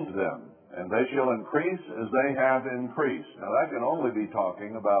redeemed them, and they shall increase as they have increased. Now that can only be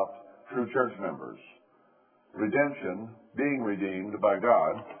talking about true church members. Redemption, being redeemed by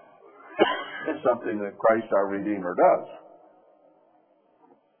God, is something that Christ our Redeemer does.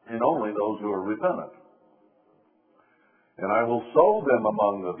 And only those who are repentant. And I will sow them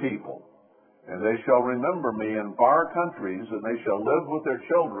among the people, and they shall remember me in far countries, and they shall live with their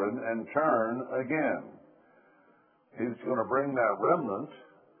children and turn again. He's going to bring that remnant,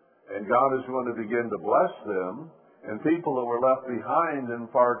 and God is going to begin to bless them, and people that were left behind in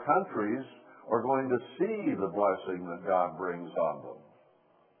far countries are going to see the blessing that God brings on them.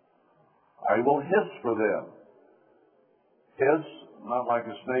 I will hiss for them. Hiss, not like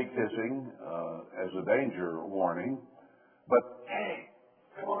a snake hissing as a danger warning, but, hey,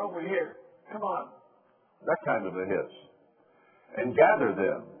 come on over here. Come on. That kind of a hiss. And gather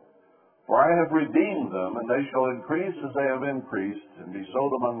them. For I have redeemed them, and they shall increase as they have increased, and be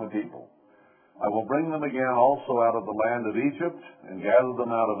sowed among the people. I will bring them again also out of the land of Egypt, and gather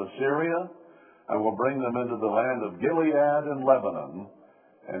them out of Assyria. I will bring them into the land of Gilead and Lebanon,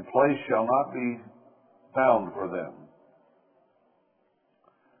 and place shall not be found for them.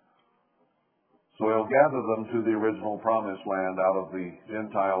 So he'll gather them to the original promised land out of the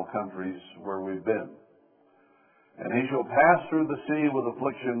Gentile countries where we've been. And he shall pass through the sea with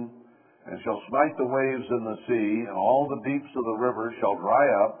affliction, and shall smite the waves in the sea, and all the deeps of the river shall dry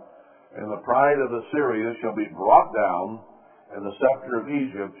up, and the pride of Assyria shall be brought down, and the scepter of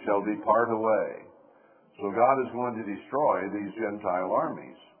Egypt shall depart away. So God is going to destroy these Gentile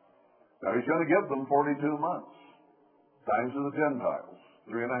armies. Now he's going to give them 42 months. Times of the Gentiles,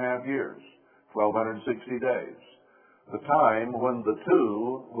 3.5 years, 1,260 days. The time when the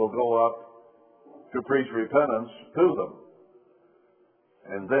two will go up to preach repentance to them.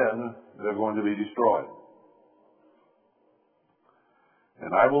 And then they're going to be destroyed.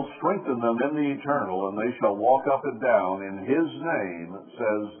 And I will strengthen them in the eternal, and they shall walk up and down in his name,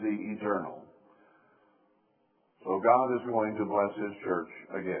 says the eternal. So God is going to bless his church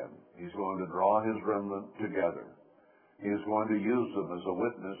again. He's going to draw his remnant together. He is going to use them as a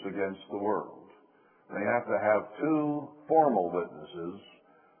witness against the world. They have to have two formal witnesses,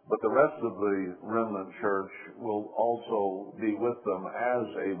 but the rest of the remnant church will also be with them as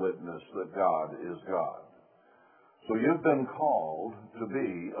a witness that God is God. So you've been called to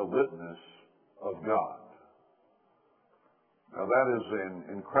be a witness of God. Now that is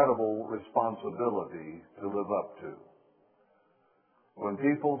an incredible responsibility to live up to. When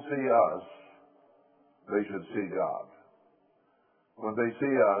people see us, they should see God. When they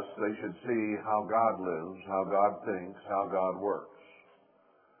see us, they should see how God lives, how God thinks, how God works.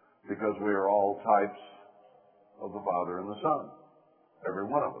 Because we are all types of the Father and the Son, every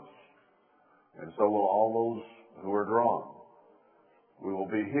one of us. And so will all those who are drawn. We will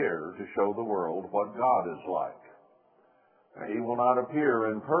be here to show the world what God is like. Now, he will not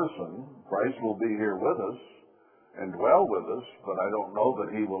appear in person. Christ will be here with us and dwell with us, but I don't know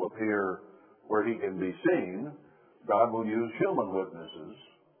that he will appear where he can be seen. God will use human witnesses.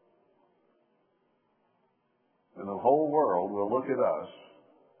 And the whole world will look at us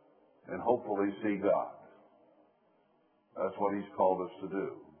and hopefully see God. That's what he's called us to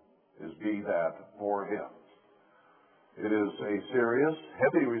do, is be that for him. It is a serious,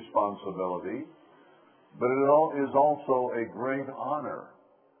 heavy responsibility, but it is also a great honor,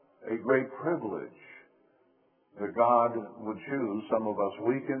 a great privilege that God would choose some of us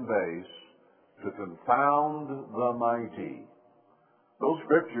weak in base to confound the mighty. Those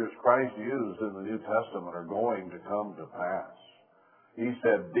scriptures Christ used in the New Testament are going to come to pass. He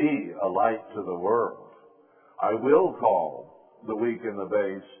said, be a light to the world. I will call the weak and the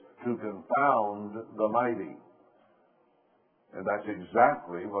base to confound the mighty. And that's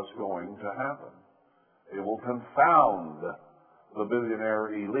exactly what's going to happen. It will confound the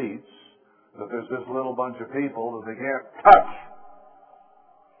billionaire elites that there's this little bunch of people that they can't touch.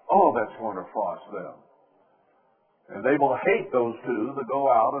 Oh, that's going to frost them. And they will hate those two that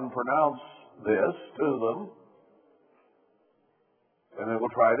go out and pronounce this to them. And they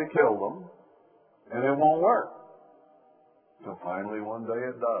will try to kill them. And it won't work. So finally one day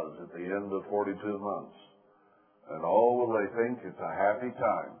it does at the end of 42 months. And oh, will they think it's a happy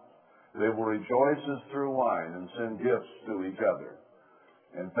time. They will rejoice as through wine and send gifts to each other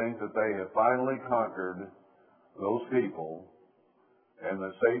and think that they have finally conquered those people and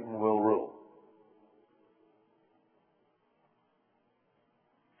that Satan will rule.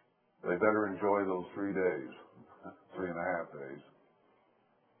 They better enjoy those 3 days, 3.5 days,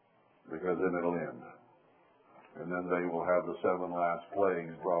 because then it'll end. And then they will have the 7 last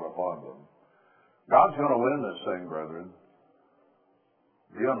plagues brought upon them. God's going to win this thing, brethren.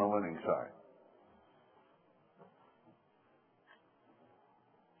 Be on the winning side.